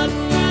the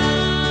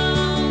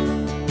ground.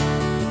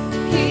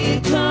 He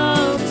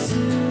comes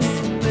to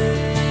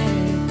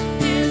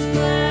make his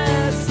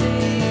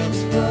blessings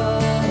flow,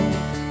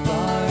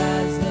 far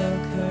as the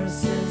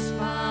curse is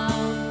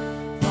found,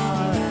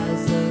 far as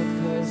the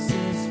curse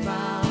is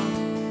found,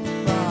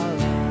 far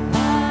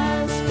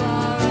as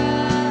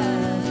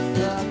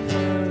the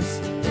curse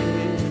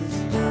is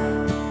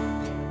found.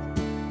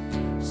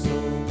 So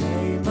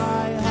may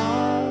my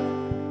heart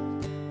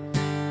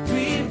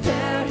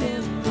prepare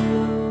him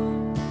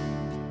room.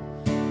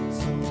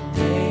 So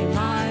may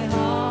my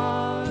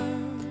heart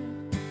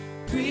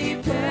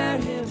prepare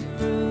him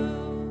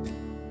room.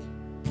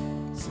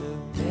 So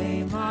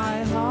may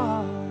my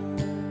heart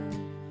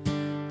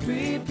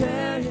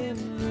prepare him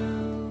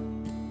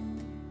room.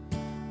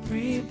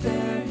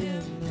 Prepare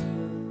him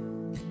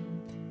room.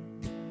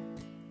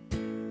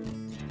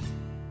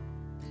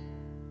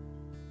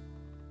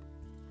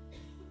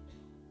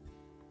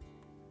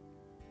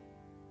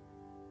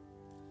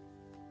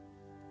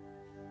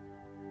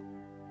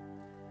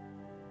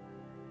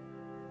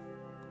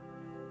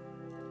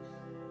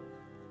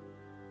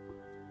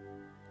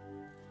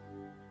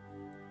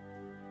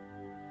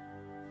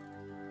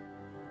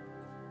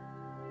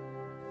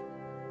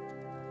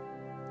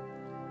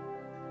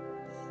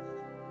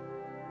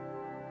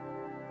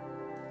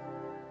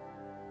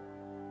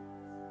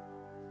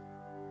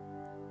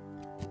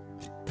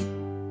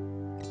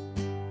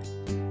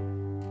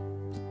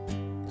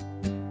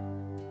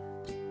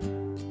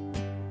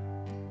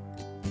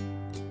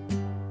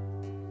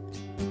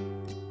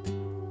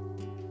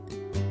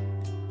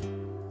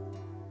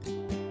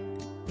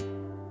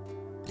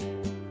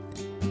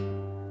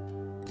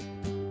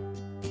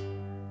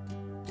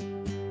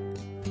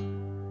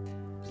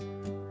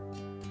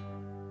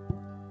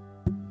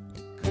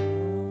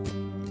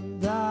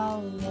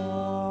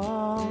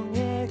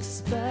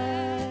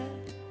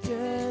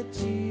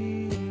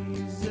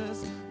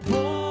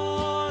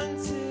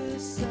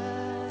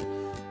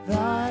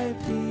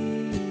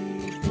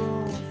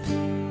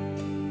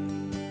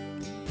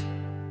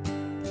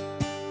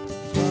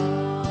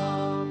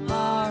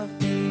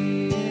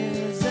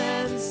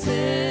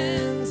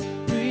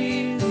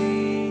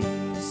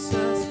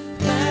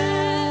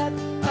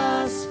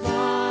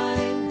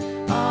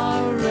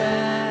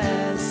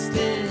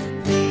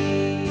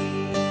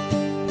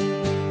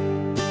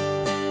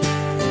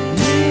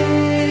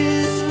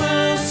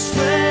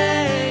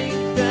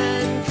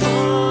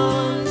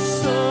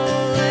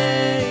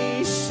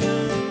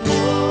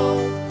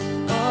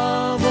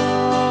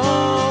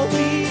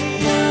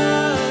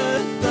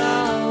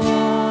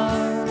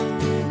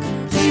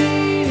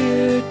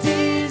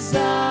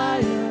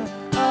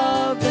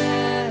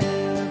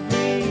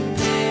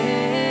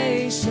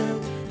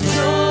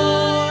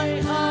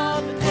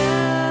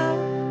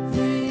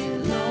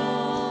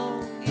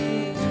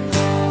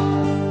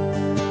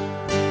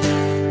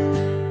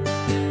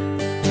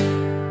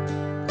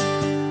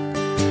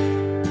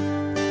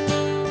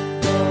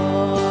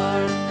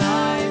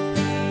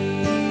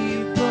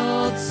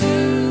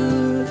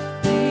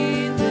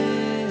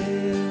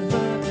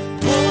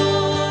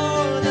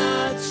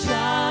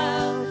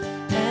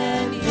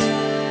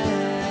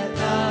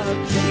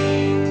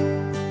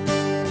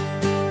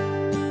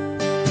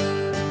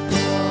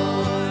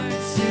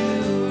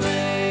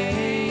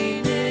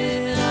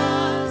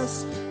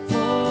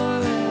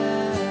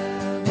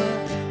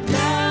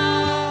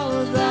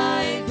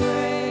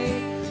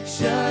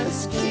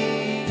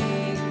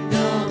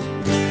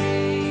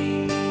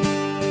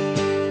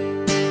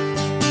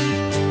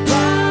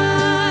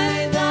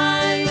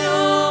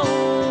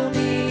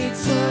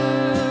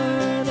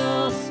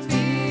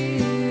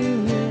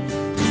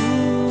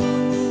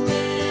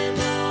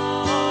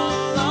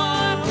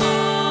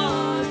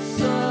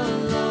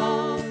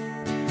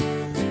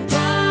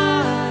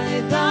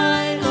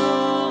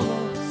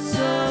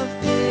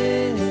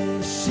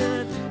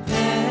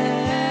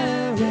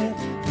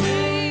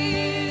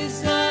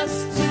 Brings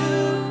us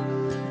to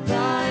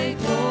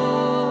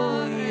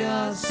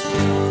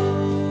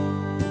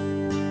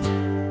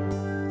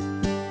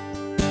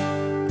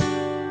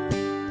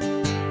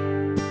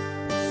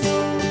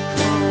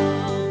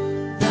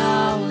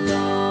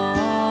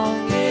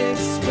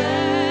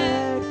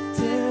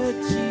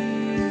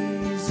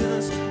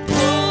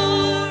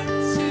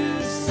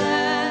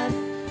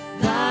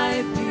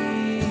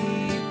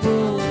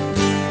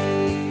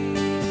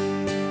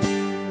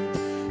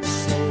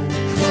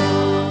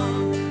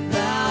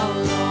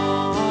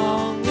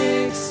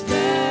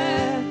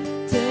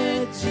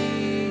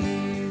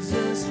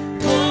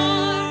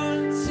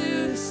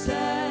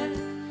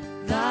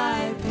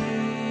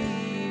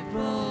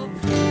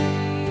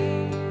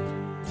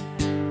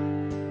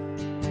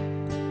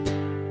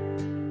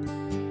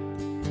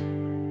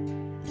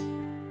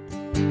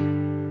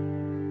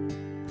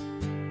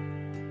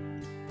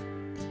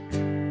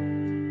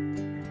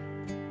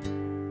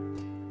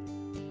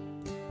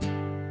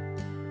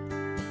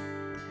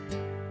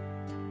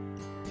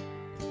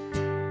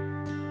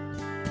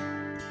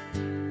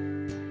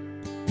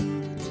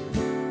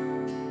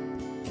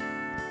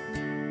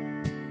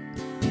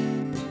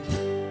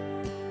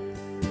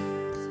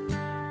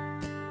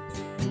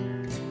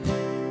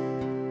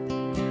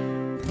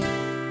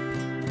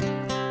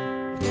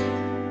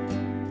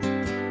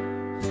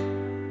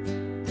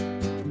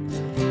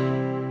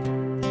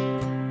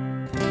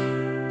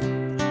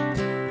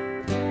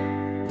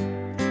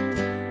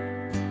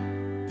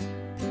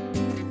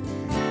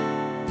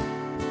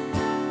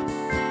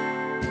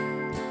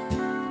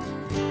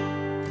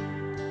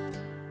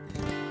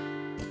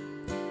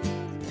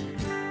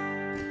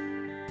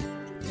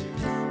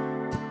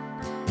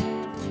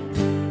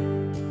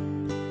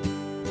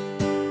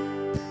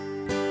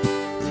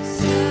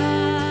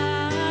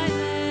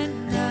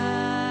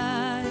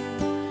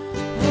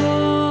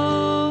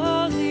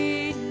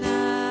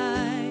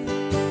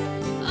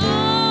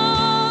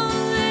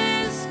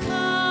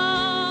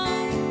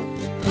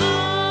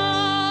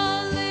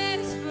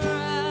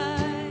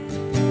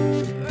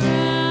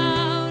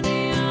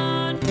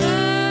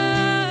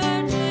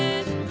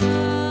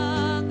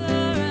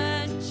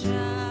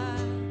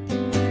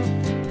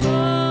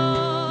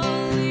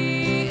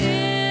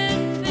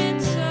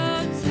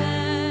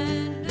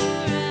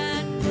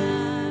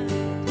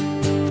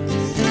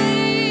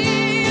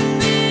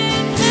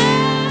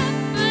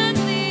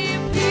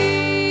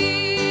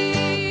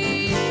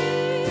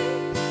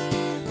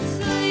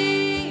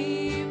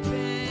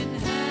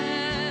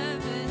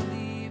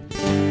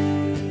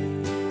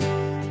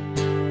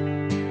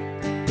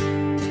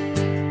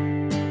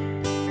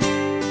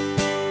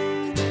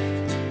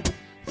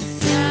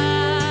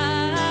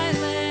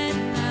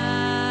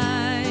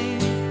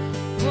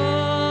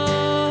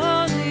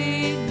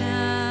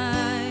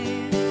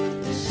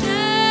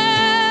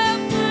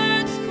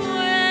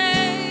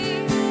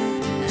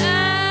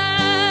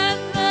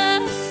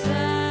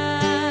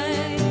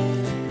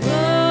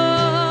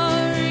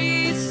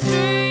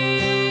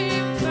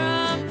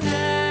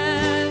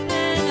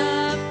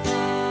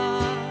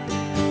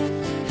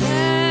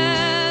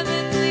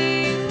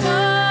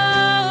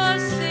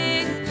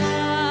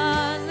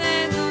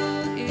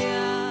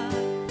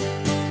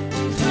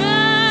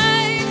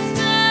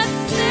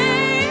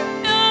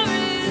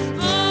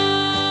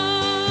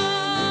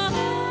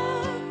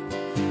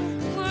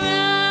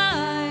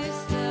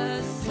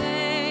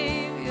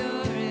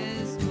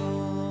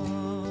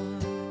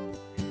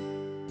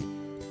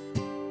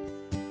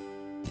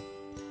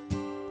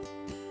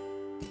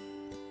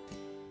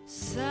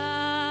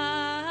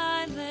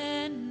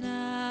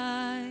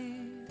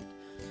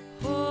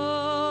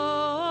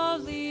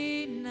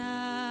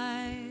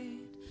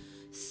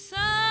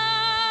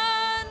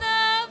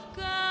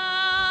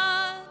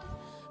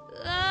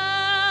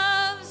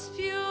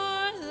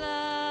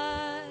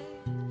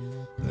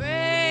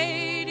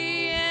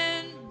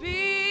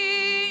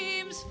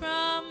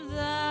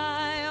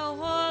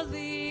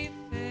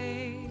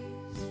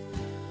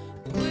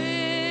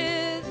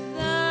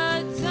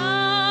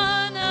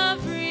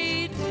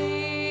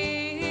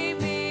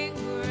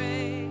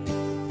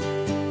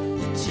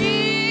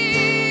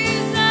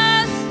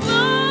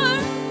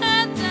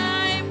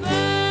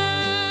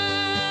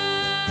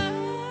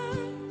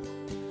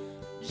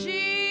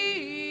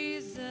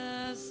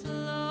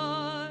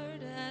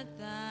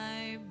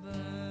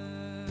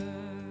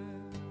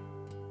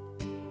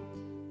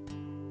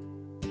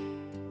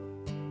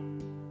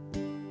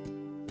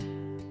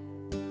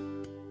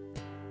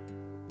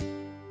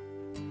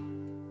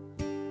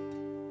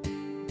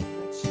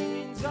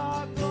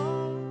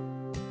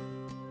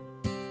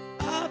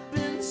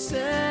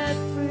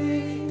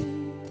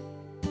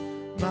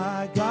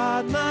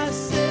God, my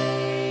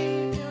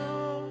Savior,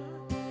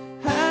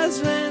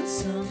 has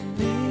ransomed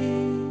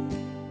me,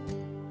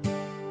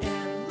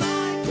 and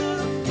like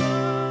a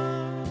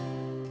flood,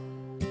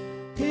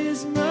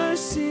 His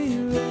mercy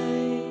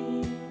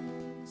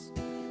reigns,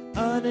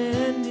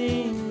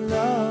 unending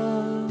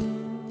love,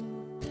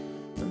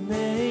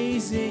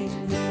 amazing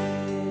grace.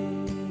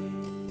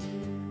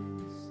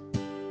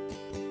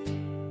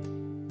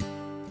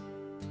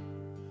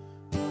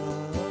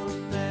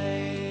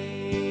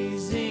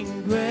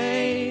 Amazing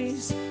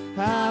grace,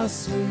 how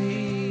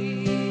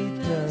sweet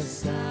the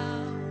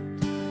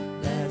sound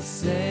that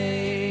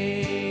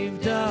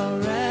saved a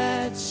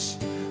wretch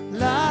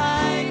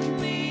like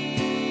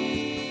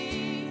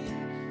me.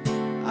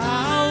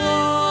 I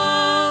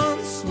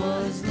once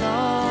was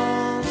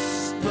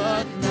lost,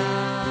 but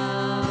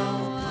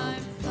now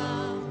I'm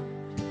found.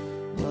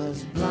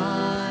 Was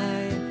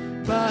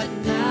blind, but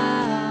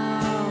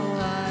now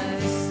I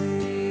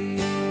see.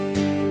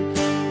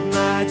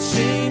 My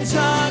chains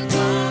are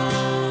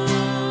gone,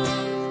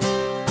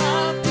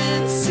 I've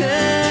been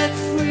set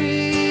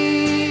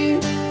free.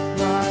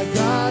 My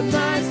God,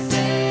 my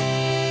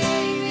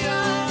Savior,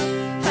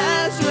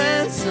 has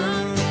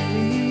ransomed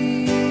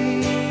me,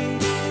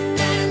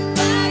 and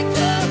like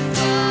a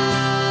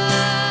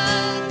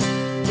flood,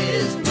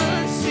 His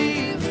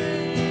mercy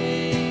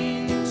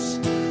reigns,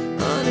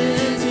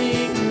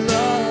 unending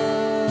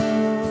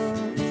love,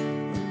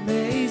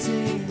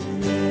 amazing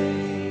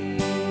grace.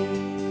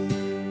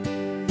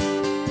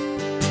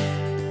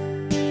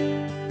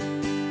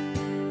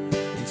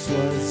 It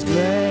was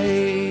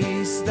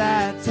grace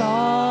that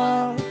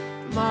taught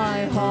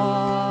my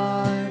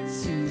heart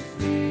to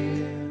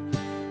fear,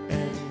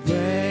 and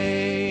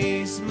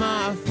grace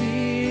my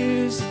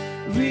fears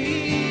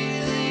relieved.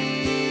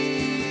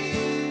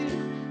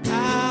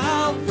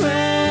 How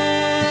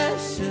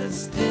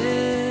precious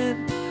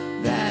then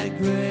that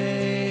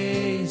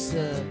grace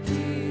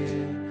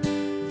appeared,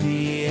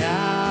 the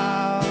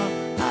hour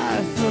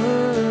I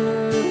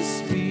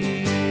first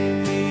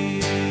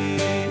believed.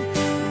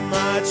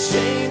 My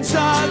chains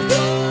are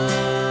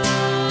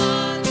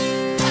gone,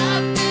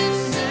 I've been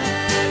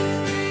set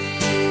free.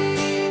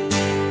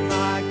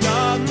 My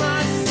God,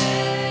 my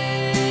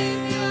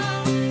Savior,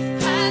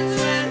 has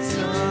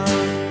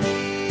ransomed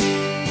me,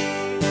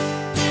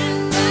 and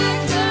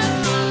like a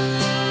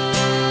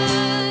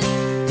flood,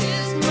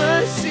 His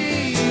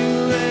mercy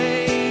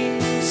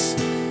reigns,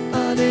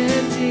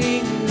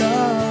 unending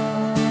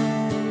love,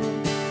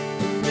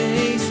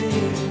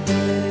 amazing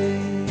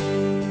grace.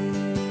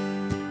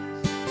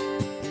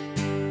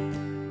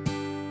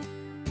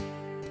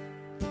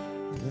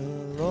 The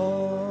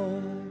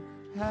Lord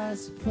has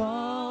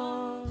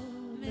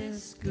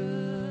promised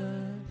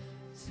good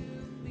to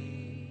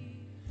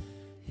me.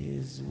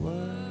 His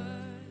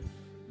word,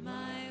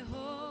 my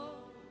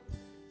hope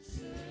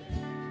secures.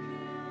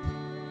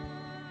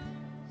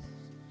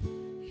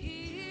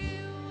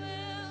 He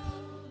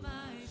will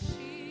my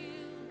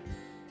shield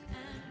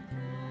and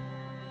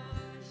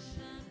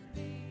portion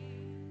be,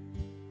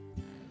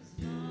 as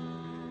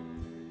long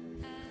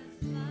as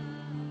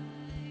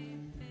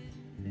life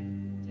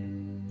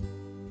endures.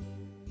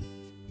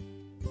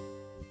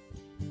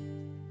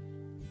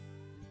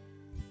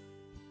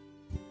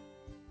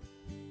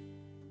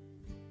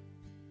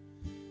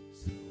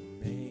 So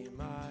may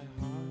my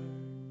heart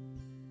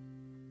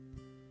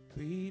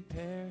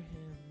prepare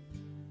Him.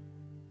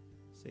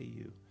 Say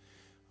you.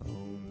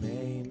 Oh,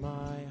 may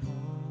my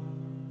heart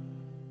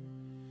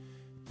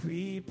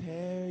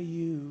prepare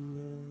you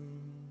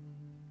room.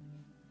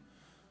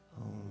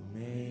 Oh,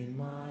 may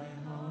my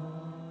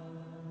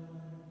heart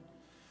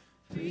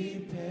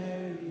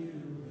prepare you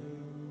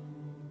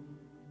room.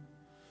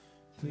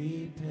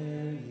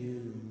 Prepare you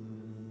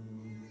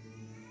room.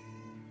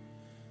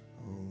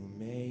 Oh,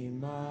 may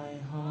my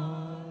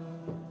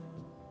heart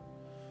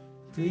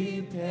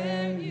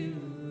prepare you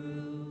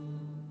room.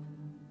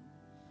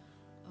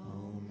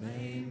 Oh,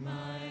 may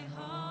my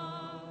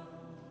heart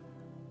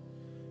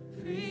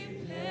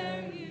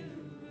prepare you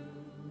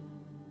room.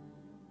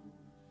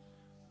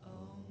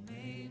 Oh,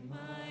 may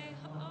my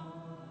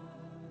heart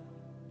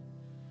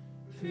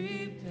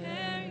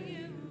prepare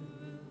you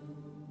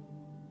room.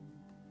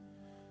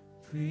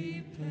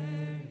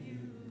 Prepare you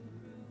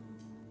room.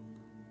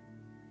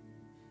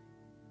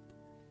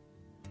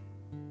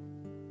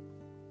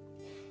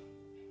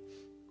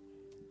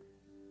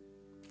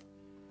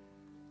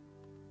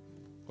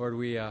 Lord,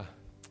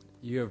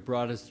 you have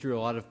brought us through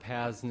a lot of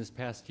paths in this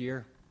past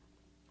year,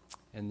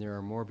 and there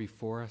are more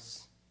before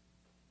us.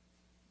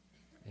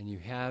 And you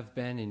have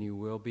been and you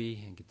will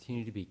be and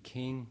continue to be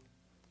King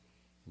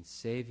and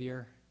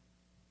Savior,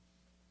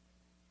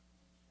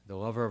 the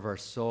lover of our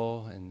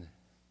soul and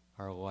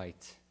our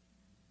light.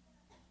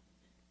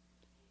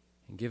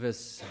 And give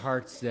us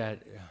hearts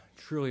that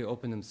truly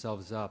open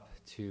themselves up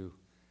to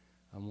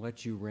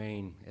let you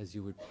reign as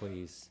you would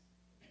please.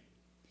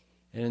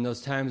 And in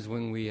those times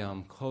when we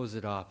close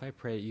it off, I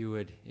pray you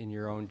would, in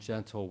your own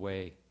gentle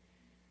way,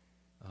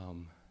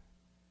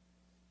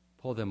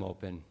 pull them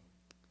open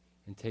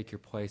and take your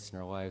place in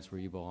our lives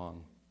where you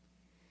belong.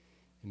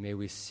 And may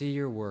we see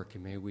your work,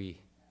 and may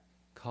we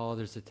call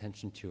others'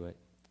 attention to it,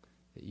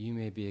 that you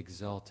may be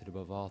exalted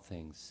above all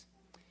things.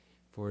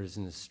 For it is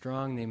in the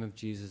strong name of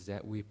Jesus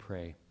that we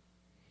pray.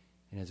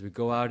 And as we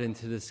go out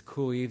into this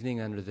cool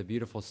evening under the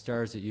beautiful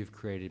stars that you've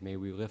created, may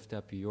we lift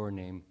up your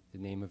name, the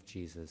name of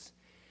Jesus.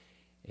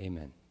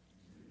 Amen.